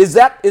 Is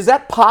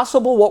that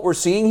possible, what we're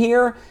seeing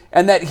here,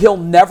 and that he'll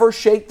never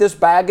shake this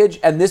baggage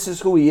and this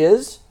is who he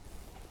is?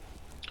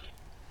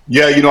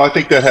 Yeah, I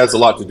think that has a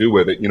lot to do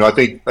with it. I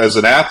think as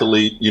an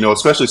athlete,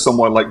 especially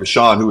someone like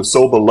Deshaun, who was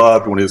so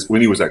beloved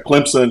when he was at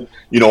Clemson,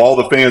 all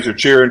the fans are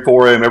cheering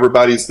for him.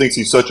 Everybody thinks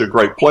he's such a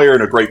great player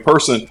and a great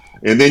person.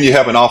 And then you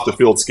have an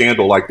off-the-field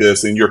scandal like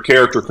this and your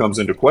character comes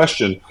into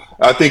question.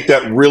 I think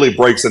that really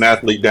breaks an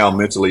athlete down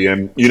mentally.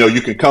 And,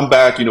 you can come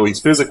back, he's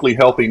physically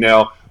healthy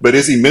now, but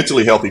is he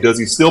mentally healthy? Does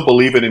he still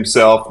believe in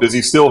himself? Does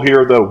he still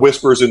hear the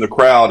whispers in the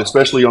crowd,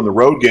 especially on the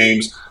road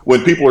games,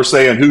 when people are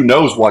saying who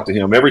knows what to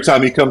him? Every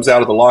time he comes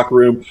out of the locker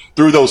room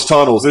through those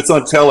tunnels, it's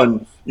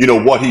untelling,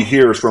 what he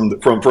hears from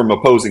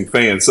opposing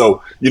fans.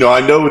 So,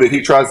 I know that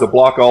he tries to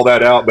block all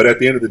that out, but at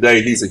the end of the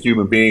day, he's a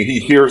human being. He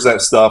hears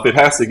that stuff. It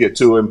has to get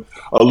to him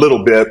a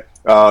little bit.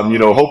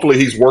 Hopefully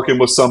he's working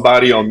with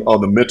somebody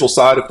on the mental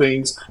side of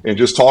things and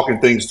just talking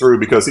things through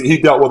because he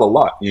dealt with a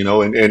lot,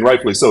 and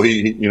rightfully so.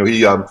 He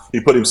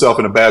put himself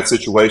in a bad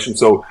situation.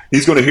 So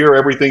he's going to hear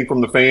everything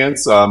from the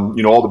fans,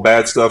 all the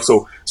bad stuff.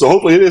 So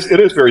hopefully it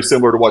is very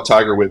similar to what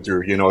Tiger went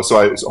through,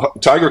 So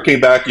Tiger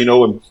came back, and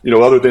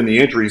other than the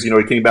injuries,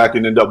 he came back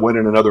and ended up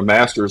winning another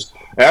Masters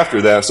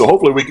after that. So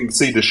hopefully we can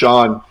see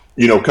Deshaun,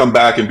 come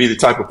back and be the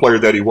type of player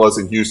that he was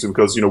in Houston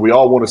because, we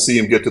all want to see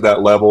him get to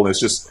that level, and it's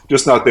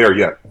just not there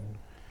yet.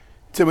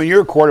 Tim, when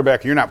you're a quarterback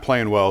and you're not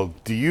playing well,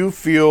 do you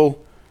feel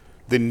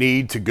the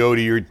need to go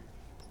to your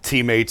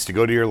teammates, to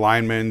go to your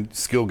linemen,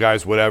 skill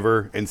guys,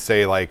 whatever, and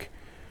say, like,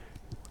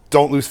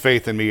 don't lose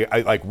faith in me,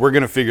 we're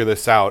going to figure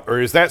this out?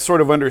 Or is that sort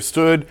of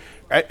understood?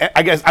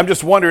 I guess I'm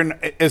just wondering,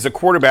 as a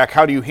quarterback,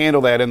 how do you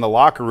handle that in the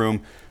locker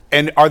room?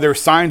 And are there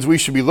signs we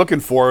should be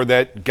looking for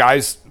that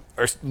guys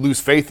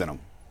lose faith in them?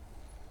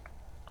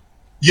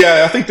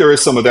 Yeah, I think there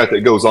is some of that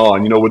goes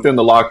on, within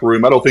the locker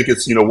room. I don't think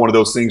it's, one of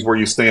those things where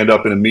you stand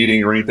up in a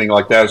meeting or anything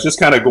like that. It's just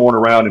kind of going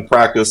around and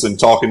practice and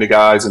talking to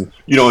guys and,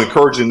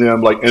 encouraging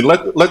them, and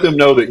let them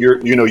know that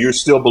you're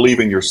still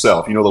believing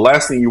yourself. The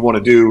last thing you want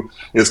to do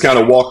is kind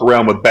of walk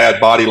around with bad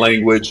body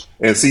language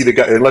and see the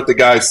guy and let the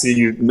guys see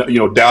you,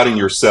 doubting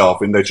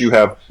yourself and that you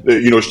have,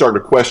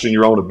 starting to question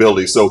your own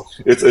ability. So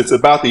it's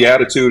about the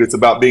attitude. It's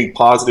about being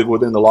positive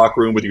within the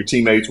locker room with your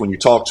teammates when you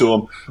talk to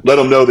them. Let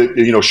them know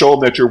that, show them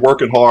that you're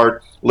working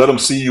hard. Let them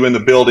see you in the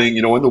building,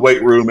 in the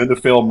weight room, in the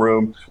film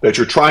room, that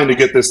you're trying to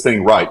get this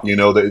thing right,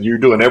 that you're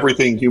doing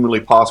everything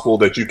humanly possible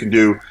that you can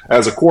do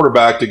as a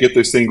quarterback to get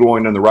this thing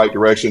going in the right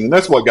direction. And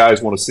that's what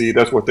guys want to see.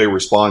 That's what they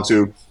respond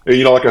to.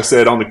 And, like I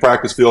said, on the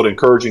practice field,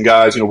 encouraging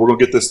guys, we're going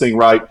to get this thing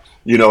right.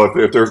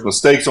 If there's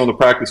mistakes on the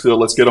practice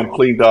field, let's get them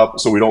cleaned up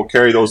so we don't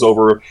carry those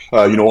over,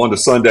 onto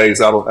Sundays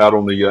out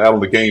on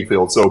the game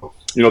field. So,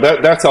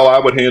 that's how I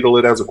would handle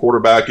it as a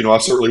quarterback. I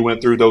certainly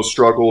went through those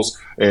struggles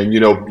and,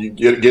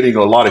 getting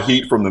a lot of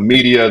heat from the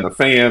media and the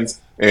fans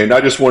And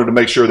I just wanted to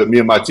make sure that me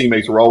and my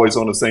teammates were always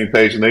on the same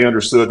page, and they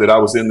understood that I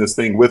was in this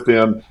thing with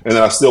them, and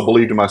that I still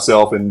believed in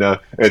myself and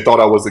thought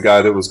I was the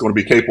guy that was going to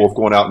be capable of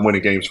going out and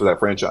winning games for that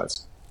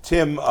franchise.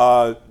 Tim,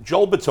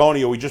 Joel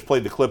Bitonio, we just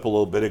played the clip a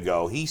little bit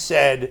ago. He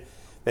said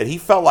that he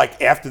felt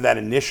like after that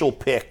initial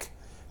pick,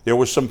 there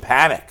was some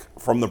panic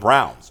from the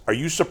Browns. Are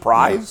you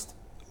surprised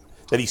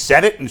that he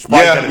said it and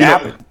surprised that it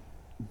happened?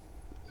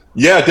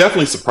 Yeah,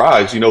 definitely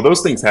surprised.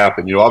 Those things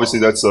happen. Obviously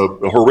that's a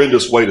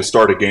horrendous way to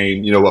start a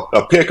game.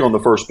 A pick on the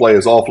first play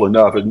is awful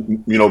enough,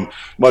 and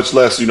much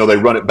less they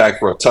run it back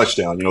for a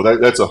touchdown.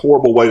 That's a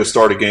horrible way to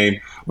start a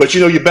game. But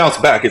you bounce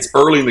back. It's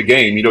early in the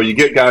game. You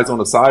get guys on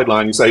the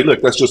sideline. You say,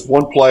 look, that's just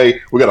one play.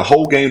 We got a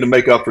whole game to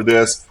make up for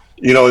this.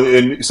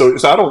 And so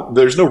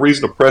there's no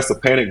reason to press the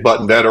panic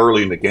button that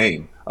early in the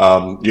game.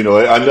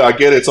 I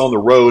get it's on the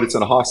road. It's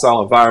in a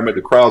hostile environment.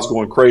 The crowd's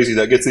going crazy.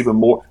 That gets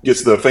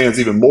the fans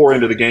even more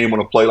into the game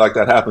when a play like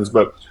that happens.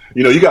 But,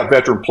 you got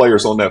veteran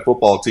players on that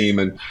football team,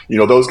 and,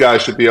 those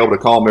guys should be able to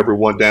calm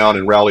everyone down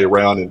and rally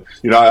around.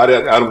 And, I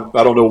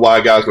don't know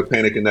why guys would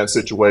panic in that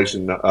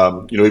situation,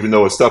 even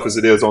though as tough as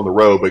it is on the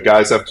road. But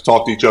guys have to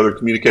talk to each other,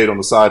 communicate on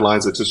the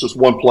sidelines. It's just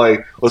one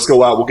play. Let's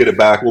go out. We'll get it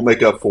back. We'll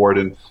make up for it,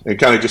 and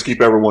kind of just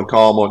keep everyone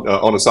calm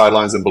on the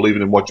sidelines and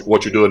believing in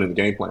what you're doing in the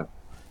game plan.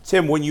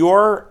 Tim, when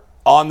you're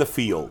on the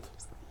field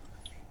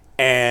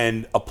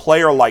and a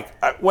player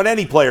when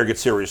any player gets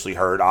seriously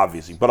hurt,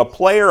 obviously, but a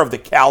player of the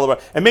caliber,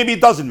 and maybe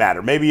it doesn't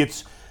matter. Maybe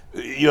it's,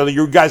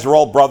 you guys are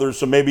all brothers,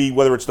 so maybe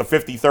whether it's the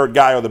 53rd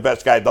guy or the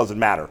best guy, it doesn't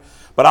matter.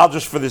 But I'll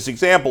just, for this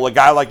example, a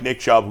guy like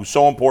Nick Chubb, who's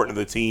so important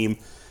to the team,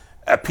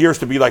 appears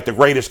to be like the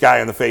greatest guy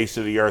on the face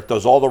of the earth,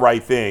 does all the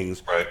right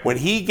things. Right. When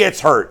he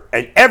gets hurt,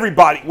 and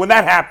when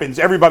that happens,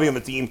 everybody on the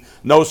team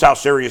knows how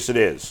serious it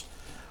is.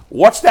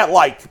 What's that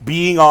like,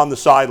 being on the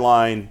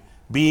sideline,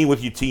 being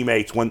with your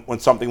teammates when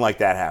something like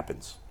that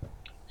happens?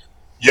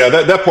 Yeah,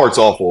 that part's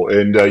awful.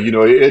 And,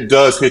 it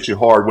does hit you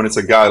hard when it's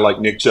a guy like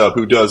Nick Chubb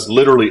who does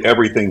literally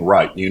everything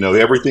right.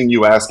 Everything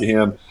you ask of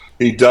him,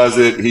 he does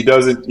it. He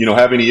doesn't,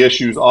 have any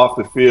issues off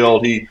the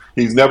field.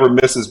 He's never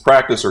misses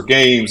practice or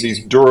games.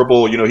 He's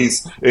durable.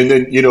 He's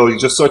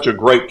just such a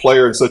great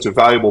player and such a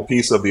valuable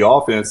piece of the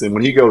offense. And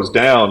when he goes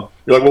down,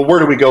 you're like, well, where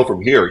do we go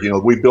from here?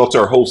 We built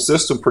our whole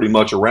system pretty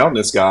much around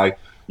this guy.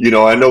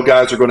 I know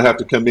guys are going to have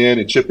to come in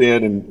and chip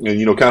in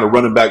and kind of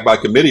running back by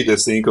committee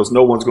this thing, because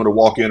no one's going to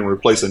walk in and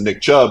replace a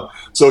Nick Chubb.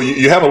 So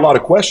you have a lot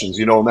of questions,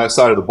 on that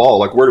side of the ball.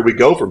 Like, where do we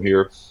go from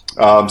here?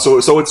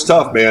 So it's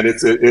tough, man.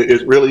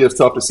 It really is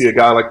tough to see a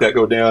guy like that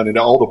go down, and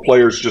all the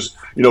players just,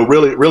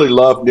 really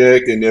love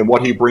Nick and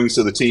what he brings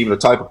to the team, the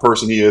type of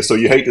person he is. So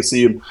you hate to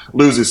see him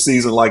lose his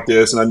season like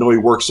this. And I know he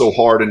worked so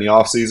hard in the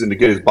offseason to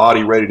get his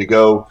body ready to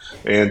go.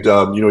 And,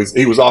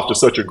 he was off to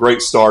such a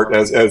great start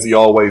as he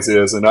always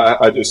is. And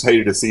I just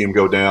hated to see him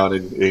go down.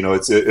 And,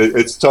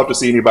 it's tough to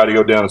see anybody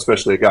go down,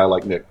 especially a guy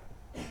like Nick.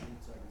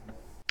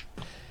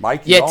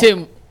 Mike? Yeah,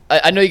 Tim,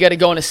 I know you got to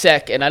go in a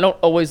sec, and I don't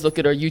always look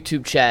at our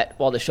YouTube chat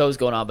while the show's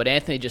going on, but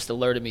Anthony just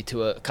alerted me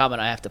to a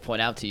comment I have to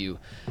point out to you.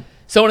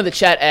 Someone in the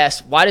chat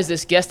asked, why does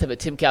this guest have a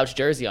Tim Couch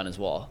jersey on his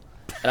wall?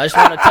 And I just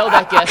want to tell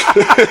that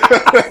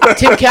guest,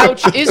 Tim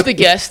Couch is the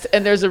guest,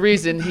 and there's a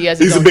reason he has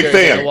his own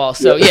jersey on the wall.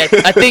 So, yeah,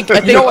 I think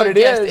what our it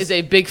guest is? is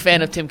a big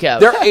fan of Tim Couch.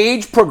 They're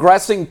age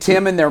progressing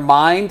Tim in their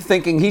mind,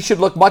 thinking he should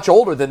look much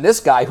older than this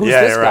guy. Who's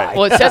this guy?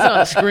 Well, it says it on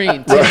the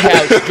screen. Tim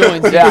Couch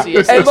joins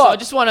UCSC. Hey, look, so I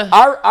just want to.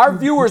 Our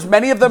viewers,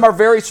 many of them are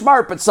very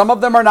smart, but some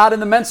of them are not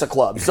in the Mensa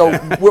Club. So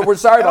we're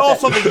sorry about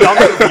also that. the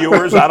younger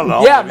viewers, I don't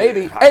know. Yeah,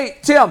 maybe. Hey,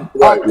 Tim,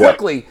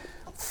 quickly.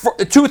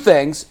 Two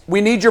things. We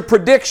need your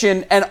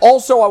prediction, and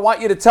also I want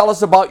you to tell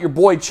us about your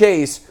boy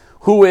Chase,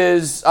 who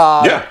is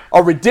a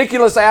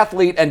ridiculous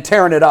athlete and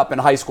tearing it up in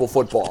high school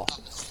football.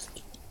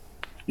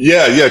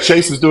 Yeah.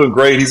 Chase is doing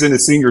great. He's in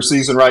his senior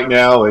season right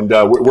now, and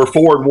we're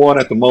 4-1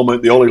 at the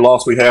moment. The only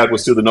loss we had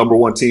was to the number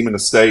one team in the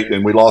state,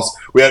 and we lost.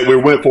 We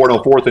went for it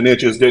on 4th and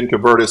inches, didn't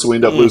convert it, so we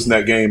ended up losing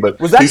that game. But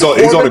he's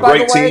on a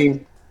great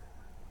team.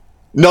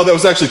 No, that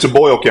was actually to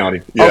Boyle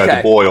County. Yeah,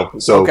 to Boyle.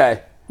 So.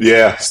 Okay.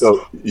 Yeah,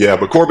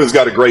 but Corbin's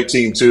got a great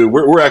team too.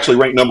 We're actually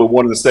ranked number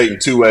 1 in the state in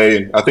 2A,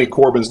 and I think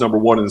Corbin's number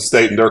 1 in the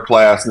state in their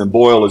class, and then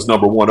Boyle is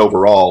number 1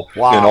 overall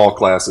in all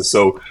classes.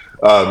 So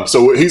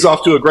he's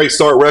off to a great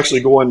start. We're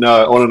actually going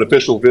on an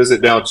official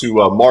visit down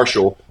to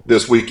Marshall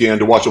this weekend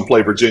to watch him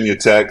play Virginia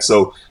Tech.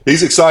 So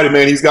he's excited,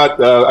 man. He's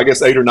got I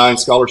guess 8 or 9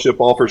 scholarship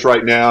offers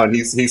right now, and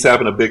he's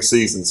having a big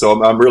season.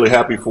 So I'm really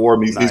happy for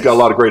him. He's got a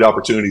lot of great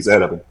opportunities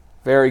ahead of him.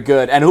 Very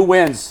good. And who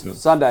wins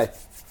Sunday?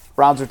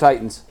 Browns or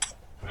Titans?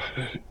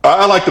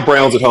 I like the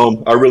Browns at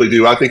home. I really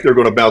do. I think they're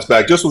going to bounce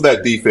back just with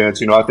that defense.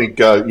 I think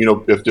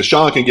if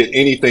Deshaun can get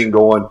anything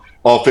going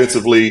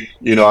offensively,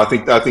 I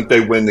think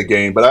they win the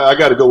game. But I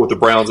got to go with the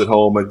Browns at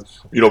home, and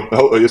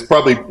it's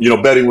probably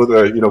betting with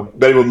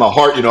my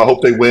heart. I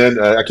hope they win.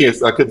 I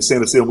couldn't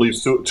stand to see them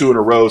lose two in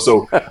a row,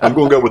 so I'm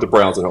going to go with the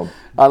Browns at home.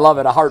 I love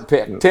it. A heart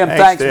pick. Tim,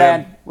 thanks,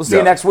 man. We'll see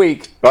you next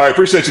week. All right,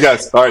 appreciate you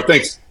guys. All right,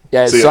 thanks.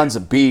 Yeah, his son's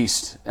a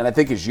beast, and I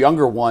think his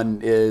younger one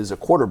is a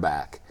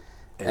quarterback.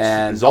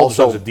 And his older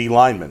son's a D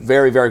lineman.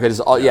 Very, very good.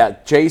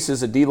 Chase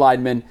is a D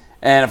lineman,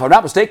 And if I'm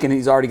not mistaken,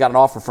 he's already got an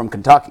offer from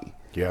Kentucky.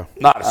 Yeah.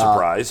 Not a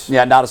surprise.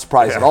 Yeah, not a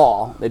surprise at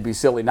all. They'd be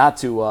silly not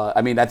to.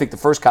 I think the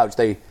first coach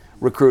they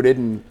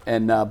recruited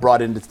and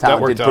brought into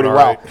town did pretty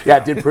well. Right. Yeah,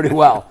 it did pretty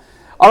well.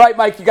 All right,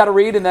 Mike, you got to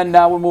read, and then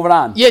we're moving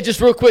on. Yeah,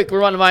 just real quick, we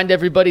want to remind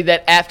everybody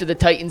that after the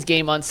Titans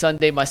game on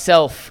Sunday,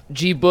 myself,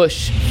 G.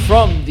 Bush,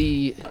 from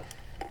the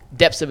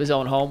depths of his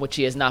own home, which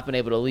he has not been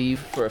able to leave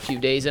for a few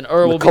days, and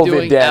Earl will be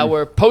doing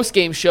our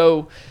post-game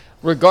show,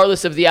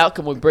 regardless of the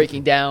outcome. We're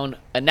breaking down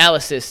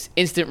analysis,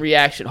 instant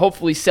reaction,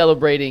 hopefully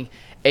celebrating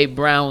a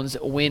Browns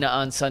win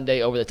on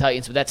Sunday over the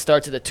Titans. But that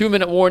starts at the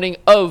 2-minute warning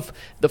of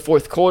the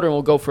fourth quarter, and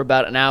we'll go for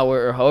about an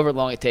hour or however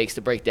long it takes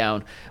to break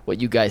down what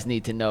you guys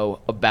need to know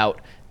about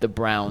the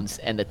Browns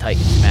and the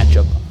Titans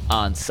matchup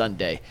on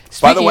Sunday.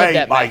 By the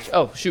way, Mike,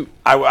 oh, shoot.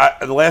 I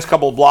the last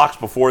couple of blocks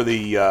before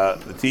the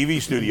TV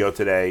studio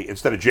today,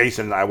 instead of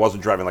Jason, I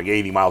wasn't driving like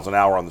 80 miles an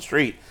hour on the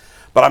street,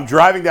 but I'm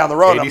driving down the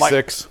road.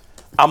 86.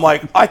 I'm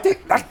like, wow,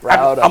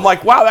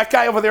 that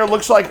guy over there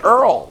looks like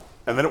Earl.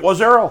 And then it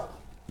was Earl.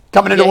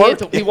 Coming into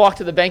work? He walked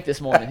to the bank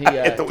this morning.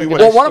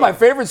 One of my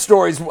favorite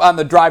stories on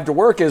the drive to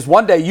work is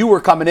one day you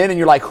were coming in and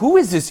you're like, who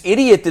is this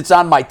idiot that's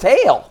on my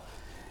tail?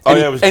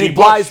 And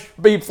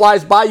he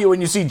flies by you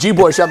and you see G.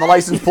 Bush on the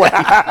license plate.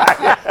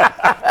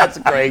 That's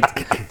great.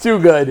 Too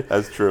good.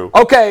 That's true.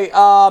 Okay,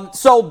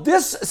 so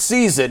this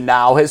season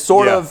now has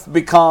sort of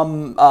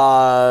become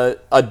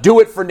a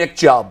do it for Nick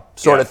Chubb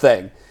sort of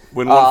thing.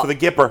 Win one for the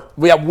Gipper.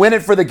 Win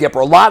it for the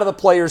Gipper. A lot of the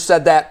players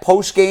said that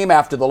post-game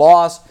after the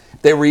loss.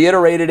 They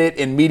reiterated it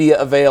in media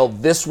avail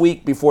this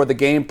week before the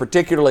game,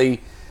 particularly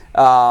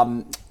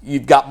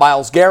you've got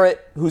Myles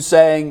Garrett who's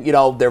saying,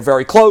 they're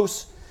very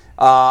close.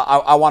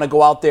 I want to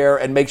go out there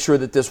and make sure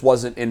that this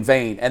wasn't in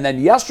vain. And then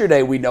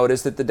yesterday we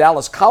noticed that the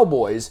Dallas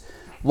Cowboys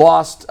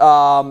lost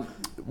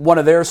one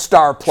of their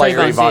star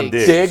players.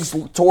 Diggs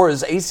tore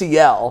his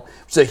ACL.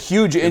 It's a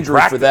huge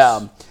injury for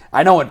them.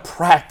 I know, in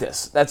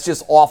practice. That's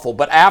just awful.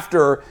 But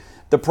after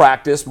the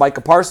practice, Micah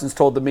Parsons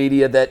told the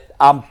media that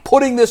I'm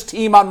putting this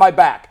team on my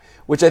back,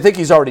 which I think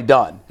he's already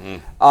done.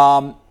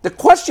 The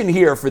question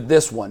here for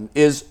this one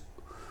is,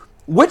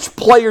 which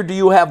player do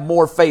you have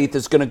more faith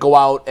is going to go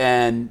out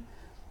and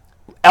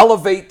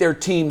elevate their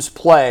team's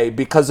play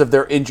because of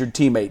their injured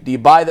teammate? Do you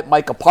buy that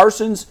Micah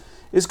Parsons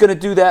is going to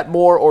do that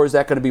more, or is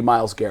that going to be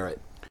Myles Garrett?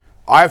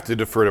 I have to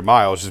defer to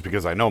Myles just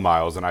because I know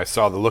Myles, and I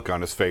saw the look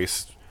on his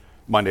face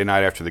Monday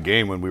night after the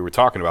game when we were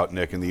talking about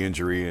Nick and the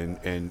injury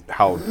and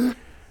how,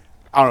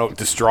 I don't know,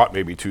 distraught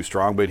may be too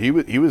strong, but he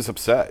was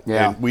upset.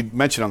 Yeah. And we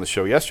mentioned on the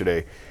show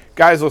yesterday,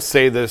 guys will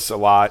say this a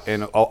lot,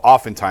 and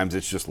oftentimes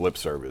it's just lip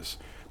service.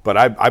 But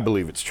I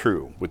believe it's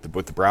true with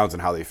the Browns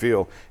and how they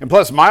feel. And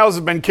plus, Myles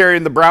has been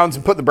carrying the Browns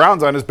and putting the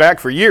Browns on his back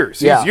for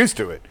years. He's used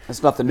to it.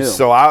 That's nothing new.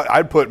 So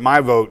I'd put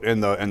my vote in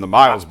the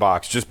Myles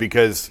box just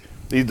because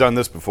he's done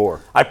this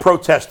before. I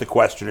protest the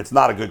question. It's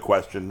not a good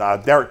question.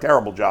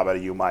 Terrible job out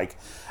of you, Mike.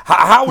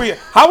 How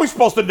are we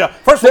supposed to know?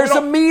 First, there's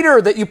a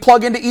meter that you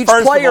plug into each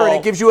player, and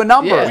it gives you a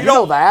number. Yeah. You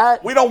know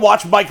that. We don't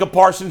watch Micah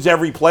Parsons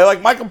every play.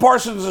 Like, Micah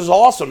Parsons is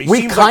awesome.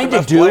 We kind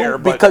of do,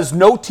 because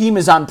no team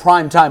is on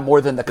prime time more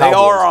than the Cowboys. They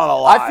are on a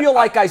lot. I feel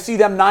like I see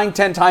them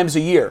 9-10 times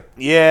a year.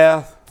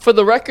 Yeah. For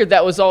the record,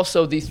 that was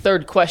also the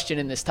third question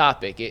in this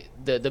topic.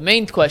 The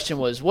main question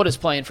was, what does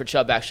playing for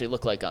Chubb actually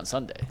look like on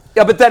Sunday?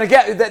 Yeah, but then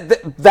again,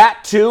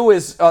 that too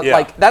is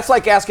that's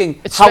like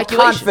asking, how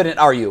confident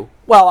are you?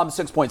 Well, I'm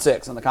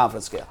 6.6 on the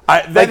confidence scale.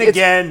 Then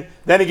again,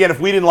 if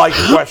we didn't like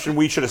the question,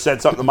 we should have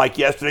said something to Mike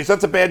yesterday. So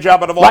that's a bad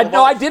job out of all of us.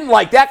 No, I didn't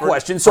like that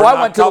question, so I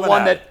went to the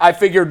one that I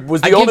figured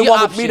was the only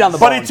one with meat on the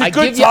bone. But it's a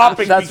good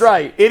topic. That's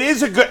right. It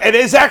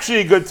is actually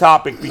a good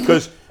topic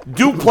because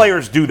do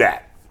players do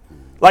that?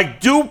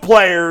 Like,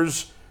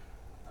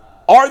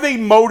 are they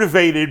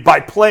motivated by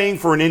playing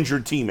for an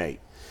injured teammate?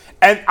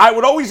 And I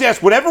would always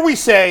ask, whenever we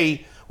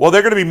say, well,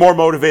 they're going to be more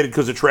motivated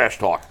because of trash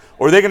talk,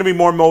 or they're going to be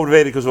more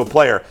motivated because of a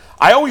player,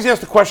 I always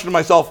ask the question to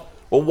myself,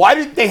 well, why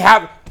didn't they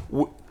have,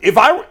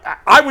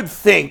 I would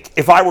think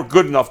if I were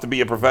good enough to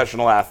be a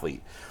professional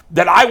athlete,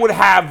 that I would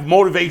have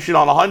motivation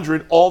on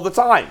 100 all the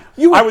time.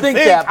 You would think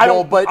that,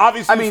 Bill, but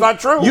obviously it's not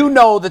true. You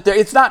know that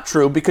it's not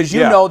true because you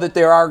know that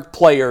there are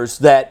players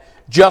that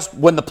just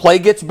when the play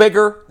gets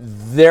bigger,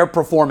 their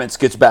performance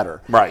gets better.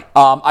 Right.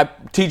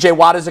 T.J.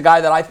 Watt is a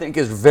guy that I think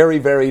is very,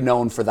 very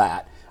known for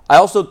that. I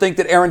also think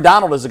that Aaron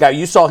Donald is a guy.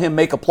 You saw him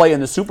make a play in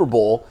the Super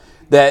Bowl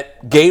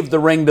that gave the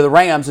ring to the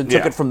Rams and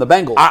took it from the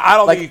Bengals.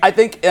 I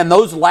think in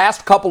those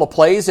last couple of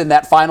plays in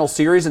that final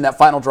series, in that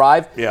final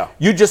drive,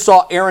 you just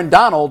saw Aaron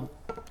Donald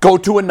go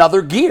to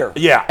another gear.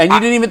 Yeah. And you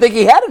didn't even think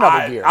he had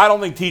another gear. I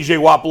don't think T.J.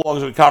 Watt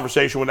belongs in a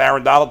conversation with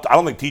Aaron Donald. I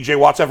don't think T.J.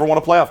 Watt's ever won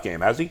a playoff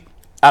game, has he?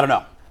 I don't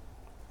know.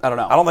 I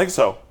don't think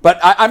so. But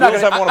I'm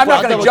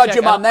not going to judge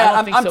him on that.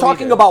 I'm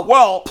talking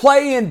about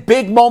play in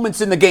big moments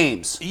in the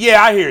games.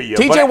 Yeah, I hear you.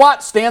 T.J.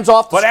 Watt stands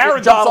off the screen. But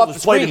Aaron Donald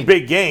has played in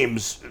big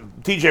games.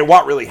 T.J.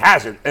 Watt really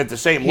hasn't at the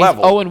same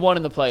level. 0-1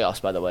 in the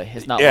playoffs, by the way.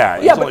 It's not.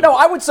 But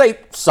I would say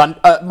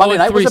Monday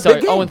night was a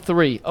big game.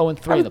 0-3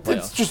 in the playoffs.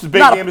 It's just as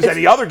big game as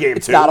any other game,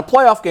 It's not a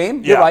playoff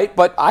game. You're right,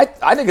 but I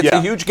think it's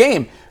a huge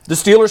game. The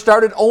Steelers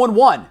started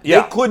 0-1.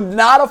 Yeah. They could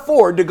not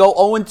afford to go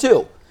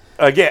 0-2.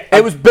 Again,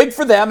 it was big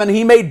for them, and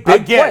he made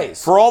big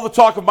plays. For all the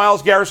talk of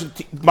Myles Garrett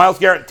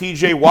and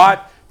T.J.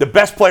 Watt, the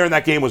best player in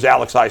that game was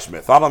Alex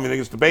Highsmith. I don't even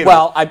think it's debatable.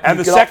 Well, and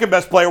the second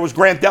best player was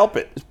Grant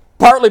Delpit.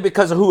 Partly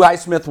because of who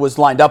Highsmith was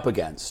lined up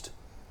against.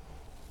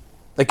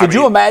 Like, could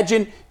you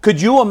imagine?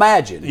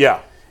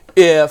 Yeah.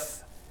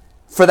 If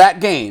for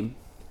that game,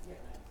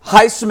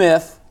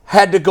 Highsmith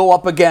had to go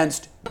up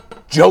against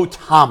Joe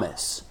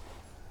Thomas.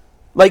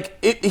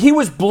 Like, he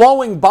was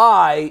blowing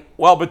by.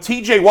 Well, but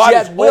T.J. Watt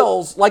Jed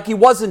Wills like he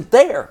wasn't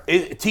there.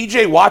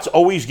 T.J. Watt's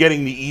always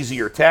getting the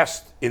easier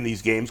test in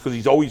these games because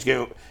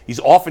he's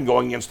often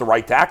going against the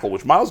right tackle,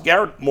 which Myles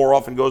Garrett more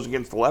often goes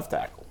against the left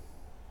tackle.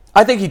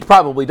 I think he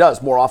probably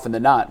does more often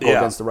than not go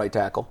against the right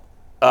tackle.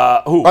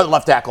 Who? Or the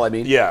left tackle, I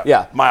mean.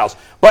 Yeah, Myles.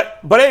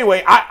 But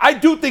anyway, I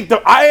do think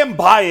that I am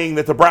buying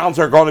that the Browns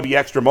are going to be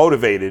extra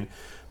motivated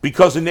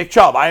because of Nick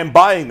Chubb. I am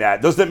buying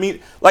that. Does that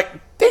mean,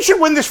 they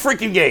should win this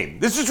freaking game?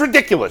 This is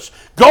ridiculous.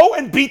 Go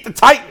and beat the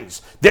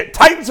Titans. The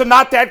Titans are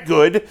not that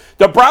good.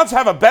 The Browns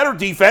have a better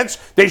defense.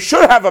 They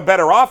should have a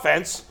better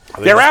offense.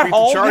 They're at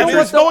home.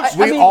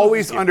 We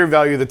always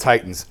undervalue the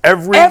Titans.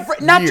 Every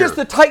not year. just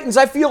the Titans.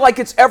 I feel like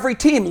it's every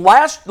team.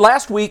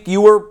 Last week you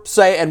were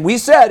saying, and we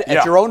said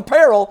at your own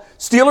peril,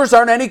 Steelers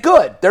aren't any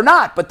good. They're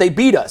not, but they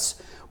beat us.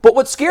 But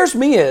what scares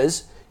me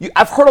is,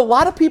 I've heard a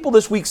lot of people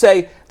this week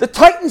say, the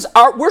Titans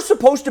we're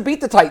supposed to beat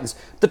the Titans.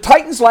 The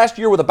Titans last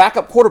year with a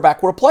backup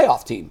quarterback were a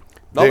playoff team.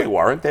 No, they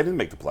weren't. They didn't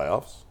make the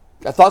playoffs.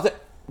 I thought that.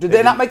 Did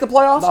they not make the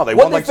playoffs? No, they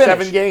won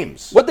 7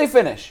 games. What'd they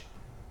finish?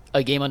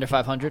 A game under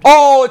 500.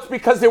 Oh, it's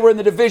because they were in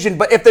the division.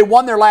 But if they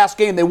won their last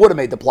game, they would have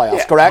made the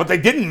playoffs, correct? But they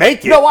didn't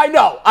make it. No, I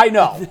know.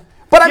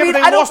 But they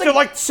lost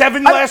their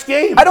 7 last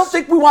games. I don't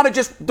think we want to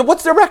just.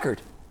 What's their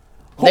record?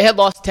 They had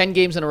lost 10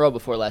 games in a row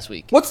before last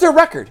week. What's their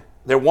record?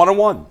 They're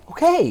 1-1.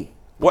 Okay.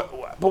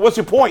 But what's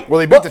your point? Well,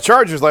 they beat the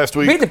Chargers last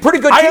week. Beat a pretty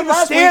good I team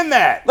last week. understand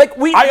that.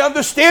 I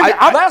understand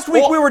that. Last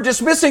week we were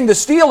dismissing the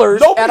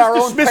Steelers at our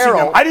own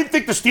peril. Them. I didn't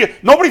think the Steelers.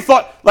 Nobody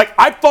thought.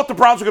 I thought the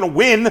Browns were going to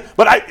win,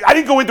 but I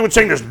didn't go into it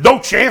saying there's no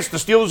chance the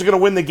Steelers are going to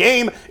win the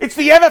game. It's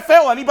the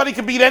NFL. Anybody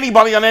can beat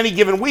anybody on any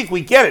given week.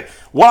 We get it.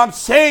 What I'm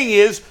saying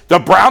is the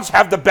Browns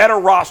have the better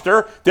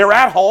roster. They're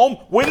at home.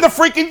 Win the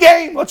freaking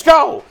game. Let's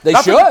go. They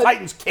Not should. that the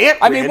Titans can't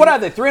win. I mean, what are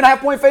they?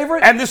 3.5-point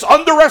favorite? And this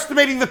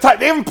underestimating the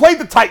Titans. They haven't played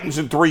the Titans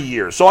in 3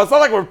 years, so it's not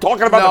like we're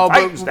talking about the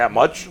Titans that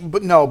much.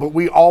 But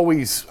we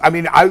always. I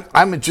mean,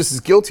 I'm just as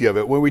guilty of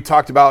it when we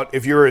talked about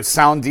if you're a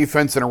sound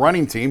defense and a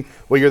running team.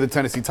 Well, you're the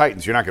Tennessee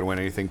Titans. You're not going to win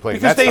anything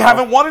playing because they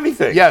haven't won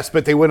anything. Yes,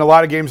 but they win a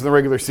lot of games in the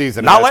regular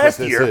season. Not last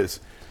year.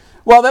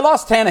 Well, they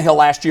lost Tannehill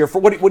last year for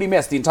what he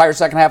missed the entire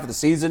second half of the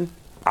season.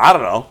 I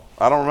don't know.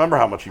 I don't remember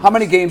how much he missed. How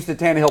many games did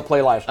Tannehill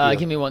play last year?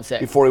 Give me 1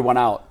 sec. Before he went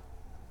out.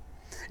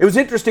 It was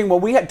interesting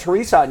when we had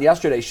Teresa on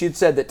yesterday. She had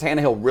said that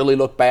Tannehill really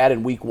looked bad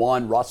in week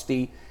 1,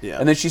 rusty. Yeah.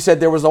 And then she said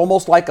there was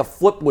almost like a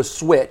flip was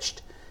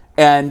switched.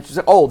 And she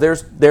said,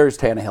 there's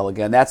Tannehill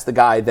again. That's the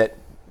guy that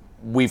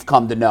we've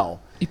come to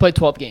know. He played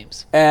 12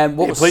 games. And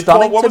what was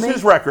stunning what to was me,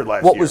 his record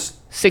last year? What was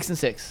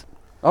 6-6.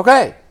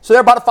 Okay. So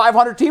they're about a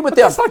 500 team with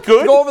them. That's not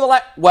good. Go over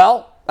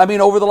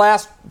over the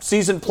last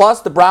season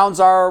plus, the Browns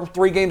are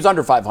 3 games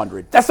under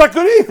 500. That's not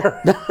good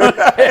either.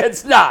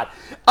 It's not.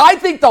 I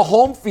think the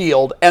home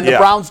field and the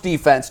Browns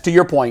defense, to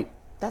your point,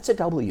 that's a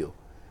W.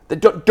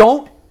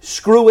 Don't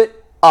screw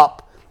it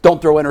up. Don't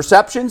throw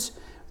interceptions.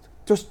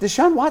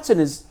 Deshaun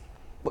Watson is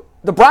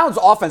 – the Browns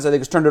offense, I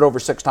think, has turned it over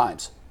 6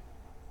 times.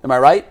 Am I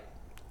right?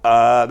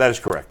 That is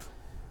correct.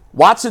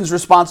 Watson's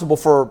responsible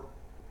for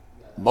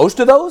most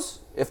of those,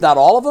 if not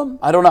all of them.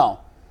 I don't know.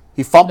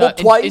 He fumbled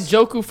twice.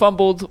 Njoku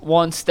fumbled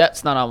once.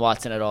 That's not on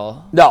Watson at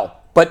all. No,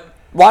 but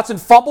Watson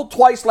fumbled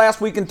twice last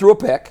week and threw a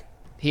pick.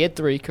 He had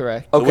 3,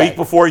 correct. Okay. The week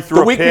before he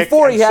threw a pick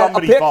he had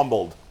somebody a pick.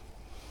 fumbled.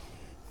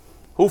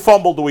 Who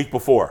fumbled the week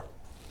before?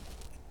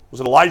 Was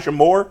it Elijah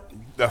Moore?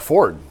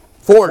 Ford.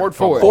 Ford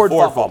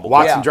fumbled.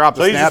 Watson dropped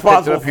the snap.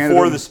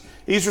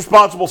 He's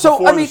responsible for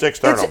 4 of the 6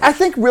 turnovers. I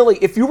think really,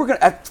 if you were going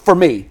to, for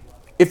me,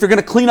 if you're going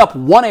to clean up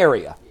one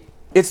area,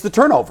 it's the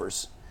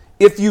turnovers.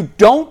 If you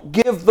don't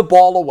give the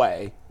ball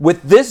away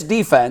with this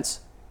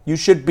defense, you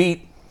should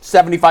beat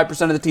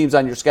 75% of the teams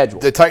on your schedule.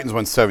 The Titans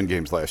won 7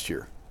 games last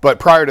year. But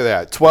prior to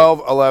that,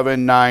 12,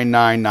 11, 9,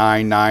 9,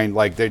 9, 9.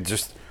 Like, they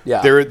just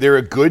they're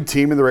a good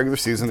team in the regular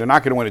season. They're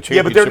not going to win a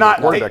championship.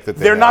 Yeah, but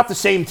they're not the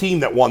same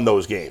team that won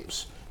those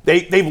games.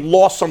 They've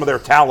lost some of their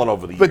talent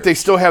over the years. But they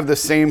still have the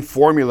same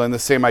formula and the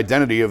same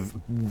identity of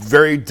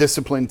very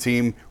disciplined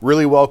team,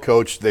 really well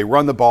coached. They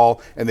run the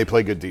ball, and they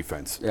play good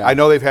defense. Yeah. I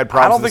know they've had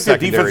problems. I don't think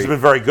their defense has been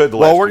very good the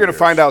last Well, we're going to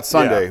find out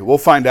Sunday. Yeah. We'll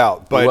find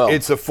out. But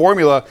it's a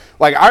formula.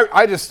 Like, I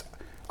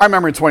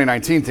remember in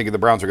 2019 thinking the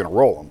Browns were going to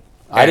roll them.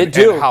 I did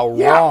too. And how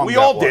wrong we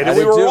all did, and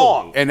we were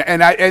wrong. And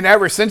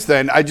ever since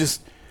then,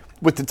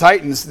 with the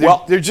Titans,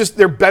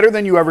 they're better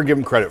than you ever give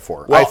them credit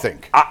for. I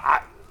think.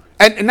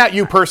 And not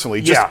you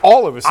personally, just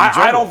all of us in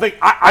general. I don't think.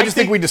 I just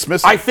think we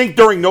dismiss it. I think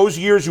during those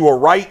years you were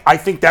right. I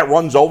think that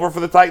runs over for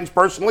the Titans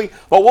personally.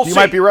 But we'll see. You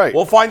might be right.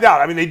 We'll find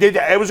out. I mean, they did.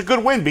 It was a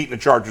good win beating the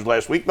Chargers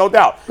last week, no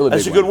doubt.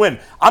 That's a good win.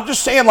 I'm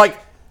just saying, like,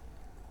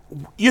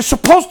 you're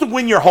supposed to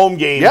win your home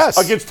games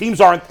against teams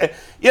aren't. I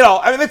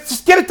mean, let's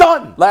just get it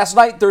done. Last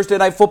night, Thursday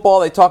Night Football,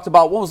 they talked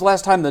about when was the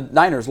last time the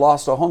Niners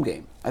lost a home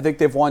game. I think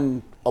they've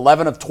won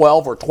 11 of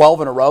 12 or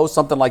 12 in a row,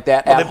 something like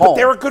that at home. But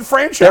they're a good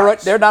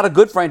franchise. They're not a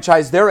good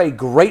franchise. They're a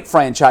great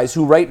franchise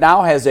who right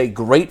now has a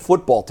great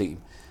football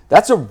team.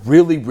 That's a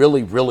really,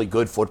 really, really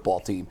good football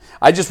team.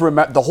 I just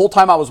remember the whole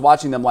time I was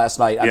watching them last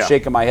night, I'm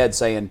shaking my head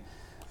saying,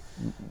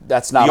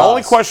 that's not The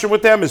only question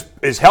with them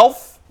is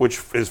health, which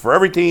is for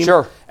every team.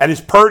 Sure. And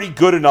is Purdy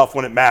good enough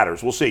when it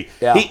matters? We'll see.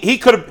 Yeah.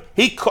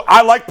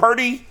 I like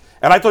Purdy,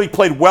 and I thought he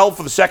played well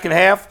for the second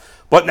half.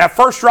 But in that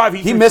first drive,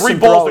 he threw missed 3 some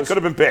balls throws. that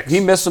could have been picks. He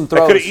missed some throws.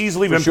 That could have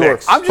easily been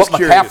picks. I'm just but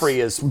curious. McCaffrey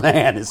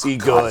is he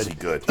good? Is he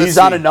good? He's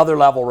on another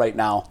level right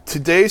now.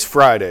 Today's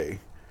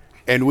Friday,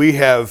 and we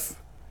have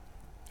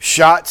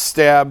shot,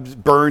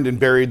 stabbed, burned, and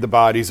buried the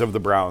bodies of the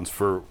Browns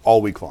for all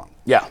week long.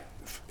 Yeah.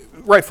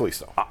 Rightfully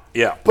so.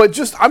 Yeah. But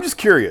I'm just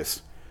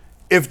curious.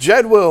 If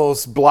Jed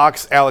Wills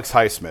blocks Alex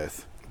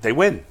Highsmith, They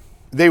win.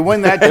 they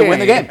win that game. They win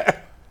the game.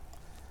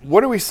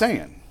 What are we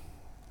saying?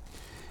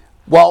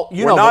 Well,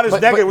 We're not as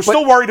negative. We're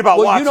still worried about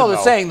Watson, you know the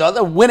though. saying, though,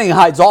 the winning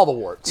hides all the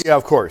warts. Yeah,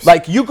 of course.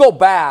 Like, you go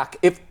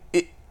back,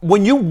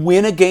 when you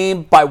win a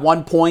game by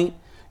 1 point,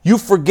 you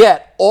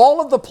forget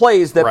all of the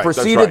plays that Right, that's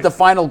preceded right. the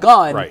final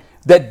gun Right.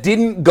 that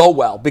didn't go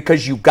well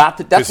because you got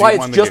the. That's Because you why it's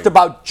won the just game.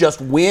 about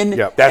just win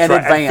Yep. That's and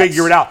right. advance. And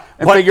figure it out.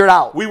 And But figure it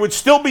out. We would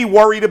still be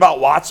worried about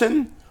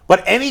Watson.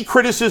 But any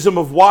criticism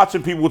of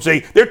Watson, people would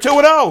say, they're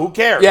 2-0. Who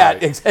cares? Yeah,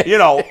 exactly.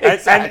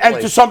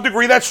 And to some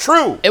degree, that's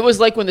true. It was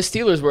like when the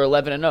Steelers were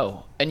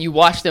 11-0, and you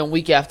watch them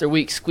week after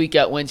week squeak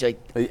out wins. Like,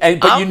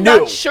 I'm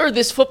not sure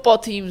this football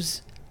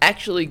team's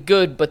actually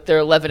good, but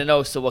they're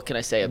 11-0. So what can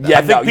I say about Yeah,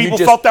 it? I think people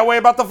felt that way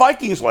about the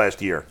Vikings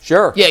last year.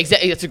 Sure. Yeah,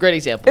 exactly. That's a great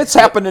example. It's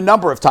happened a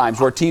number of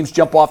times where teams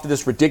jump off to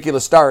this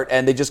ridiculous start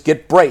and they just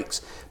get breaks.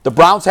 The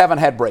Browns haven't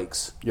had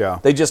breaks. Yeah.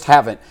 They just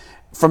haven't.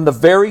 From the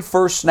very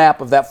first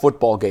snap of that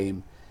football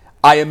game,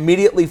 I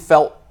immediately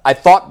I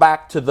thought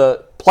back to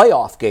the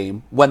playoff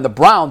game when the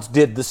Browns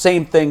did the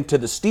same thing to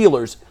the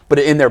Steelers, but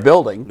in their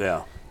building.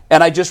 Yeah.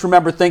 And I just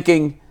remember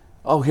thinking,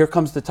 oh, here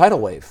comes the tidal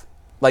wave.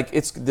 Like,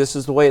 this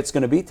is the way it's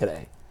going to be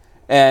today.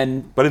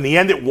 But in the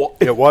end, it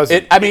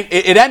wasn't.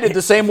 It ended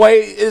the same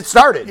way it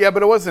started. Yeah,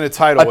 but it wasn't a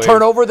tidal wave. A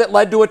turnover that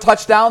led to a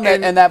touchdown,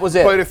 and that was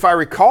it. But if I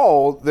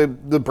recall, the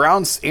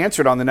Browns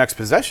answered on the next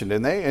possession,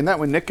 didn't they? Isn't that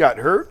when Nick got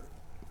hurt?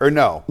 Or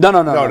no? No.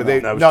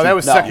 That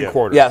was second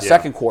quarter. Yeah,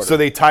 second quarter. So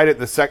they tied it in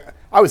the second.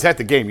 I was at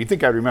the game. You'd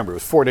think I'd remember. It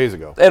was 4 days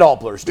ago. It all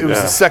blurs together. It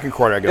was the second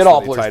quarter, I guess. It all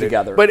when they blurs tied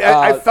together. But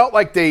I felt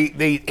like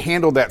they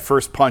handled that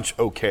first punch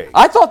okay.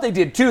 I thought they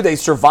did too. They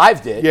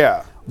survived it.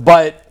 Yeah.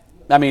 But,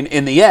 I mean,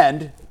 in the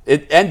end,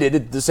 it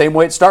ended the same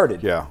way it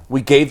started. Yeah.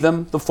 We gave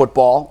them the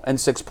football and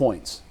 6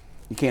 points.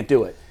 You can't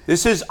do it.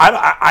 This is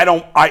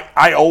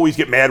I always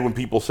get mad when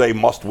people say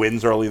must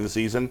wins early in the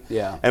season.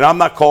 Yeah. And I'm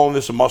not calling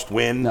this a must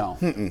win. No.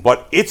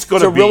 But it's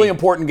going to be a really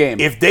important game.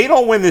 If they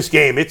don't win this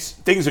game,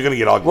 things are going to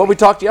get ugly. Well, we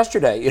talked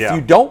yesterday. If you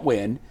don't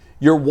win,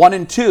 you're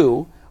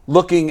 1-2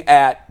 looking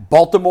at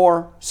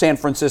Baltimore, San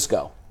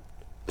Francisco.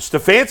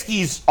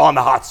 Stefanski's on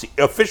the hot seat,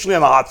 officially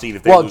on the hot seat.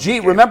 If they lose this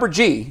game. Remember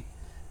G,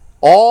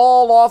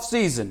 all off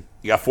season.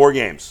 You got 4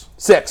 games.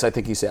 6, I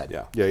think he said.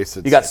 Yeah, he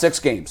said you got 6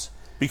 games.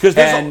 Because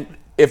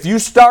if you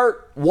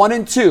start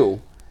 1-2,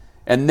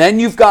 and then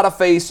you've got to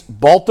face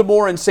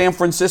Baltimore and San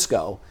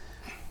Francisco,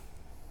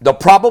 they'll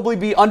probably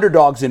be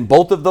underdogs in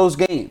both of those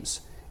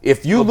games.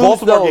 If you lose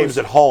Baltimore those, game's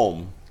at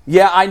home.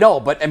 Yeah, I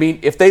know, but I mean,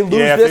 if they lose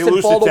this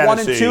and fall to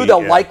 1-2,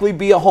 they'll likely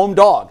be a home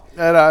dog.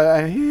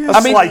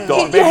 Slight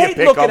dog. You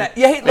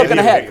hate looking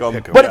ahead,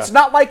 but it's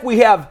not like we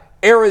have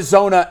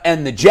Arizona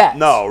and the Jets.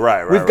 No,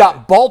 right. We've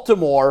got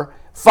Baltimore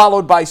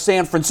followed by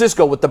San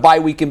Francisco with the bye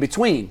week in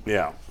between.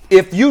 Yeah.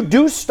 If you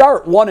do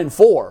start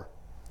 1-4,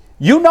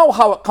 you know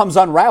how it comes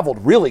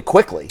unraveled really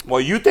quickly.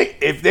 Well, you think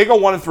if they go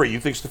 1-3, you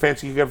think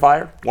Stefanski can get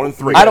fired?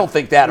 1-3. I don't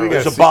think that.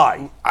 There's a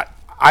bye.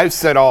 I've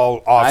said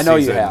all offseason. I know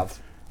you have.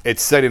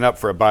 It's setting up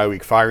for a bye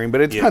week firing, but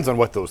it depends on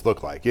what those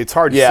look like. It's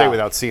hard to say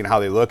without seeing how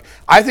they look.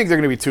 I think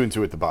they're going to be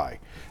 2-2 at the bye.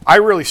 I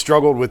really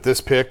struggled with this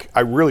pick.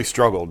 I really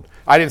struggled.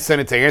 I didn't send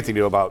it to Anthony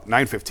till about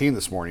 9:15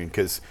 this morning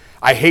because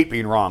I hate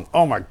being wrong.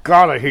 Oh my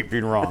God, I hate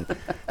being wrong.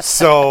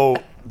 So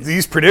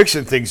these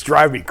prediction things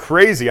drive me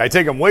crazy. I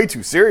take them way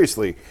too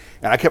seriously,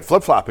 and I kept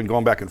flip-flopping,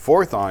 going back and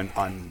forth on.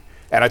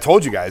 And I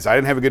told you guys I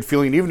didn't have a good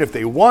feeling even if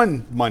they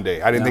won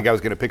Monday. I didn't think I was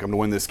going to pick them to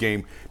win this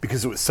game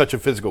because it was such a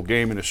physical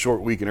game in a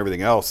short week and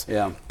everything else.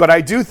 Yeah. But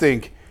I do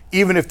think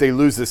even if they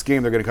lose this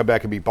game, they're going to come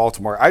back and beat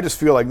Baltimore. I just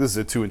feel like this is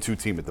a 2-2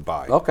 team at the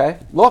bye. Okay.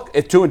 Look,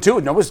 at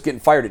 2-2, nobody's getting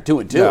fired at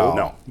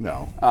 2-2.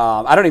 No.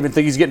 I don't even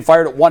think he's getting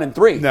fired at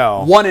 1-3.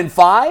 No.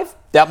 1-5,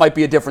 that might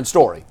be a different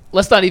story.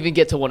 Let's not even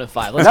get to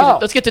 1-5.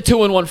 Let's get to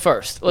 2-1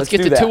 first. Let's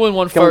get to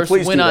 2-1 first,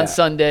 win on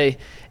Sunday,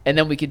 and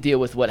then we can deal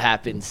with what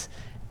happens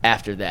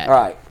after that. All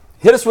right.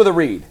 Hit us with a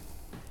read.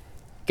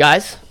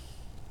 Guys,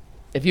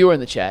 if you were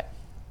in the chat,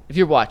 if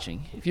you're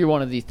watching, if you're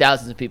one of the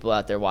thousands of people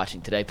out there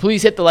watching today,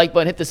 please hit the like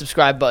button, hit the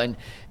subscribe button.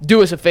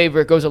 Do us a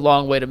favor. It goes a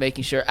long way to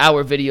making sure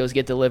our videos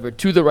get delivered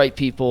to the right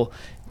people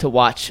to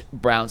watch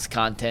Browns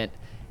content.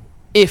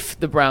 If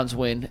the Browns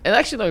win, and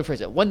actually let me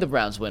phrase it, when the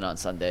Browns win on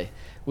Sunday,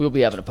 we'll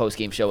be having a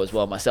post-game show as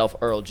well. Myself,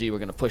 Earl G, we're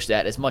going to push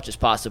that as much as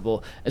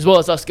possible, as well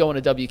as us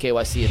going to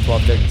WKYC at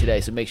 12:30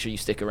 today, so make sure you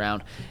stick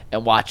around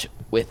and watch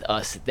with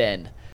us then.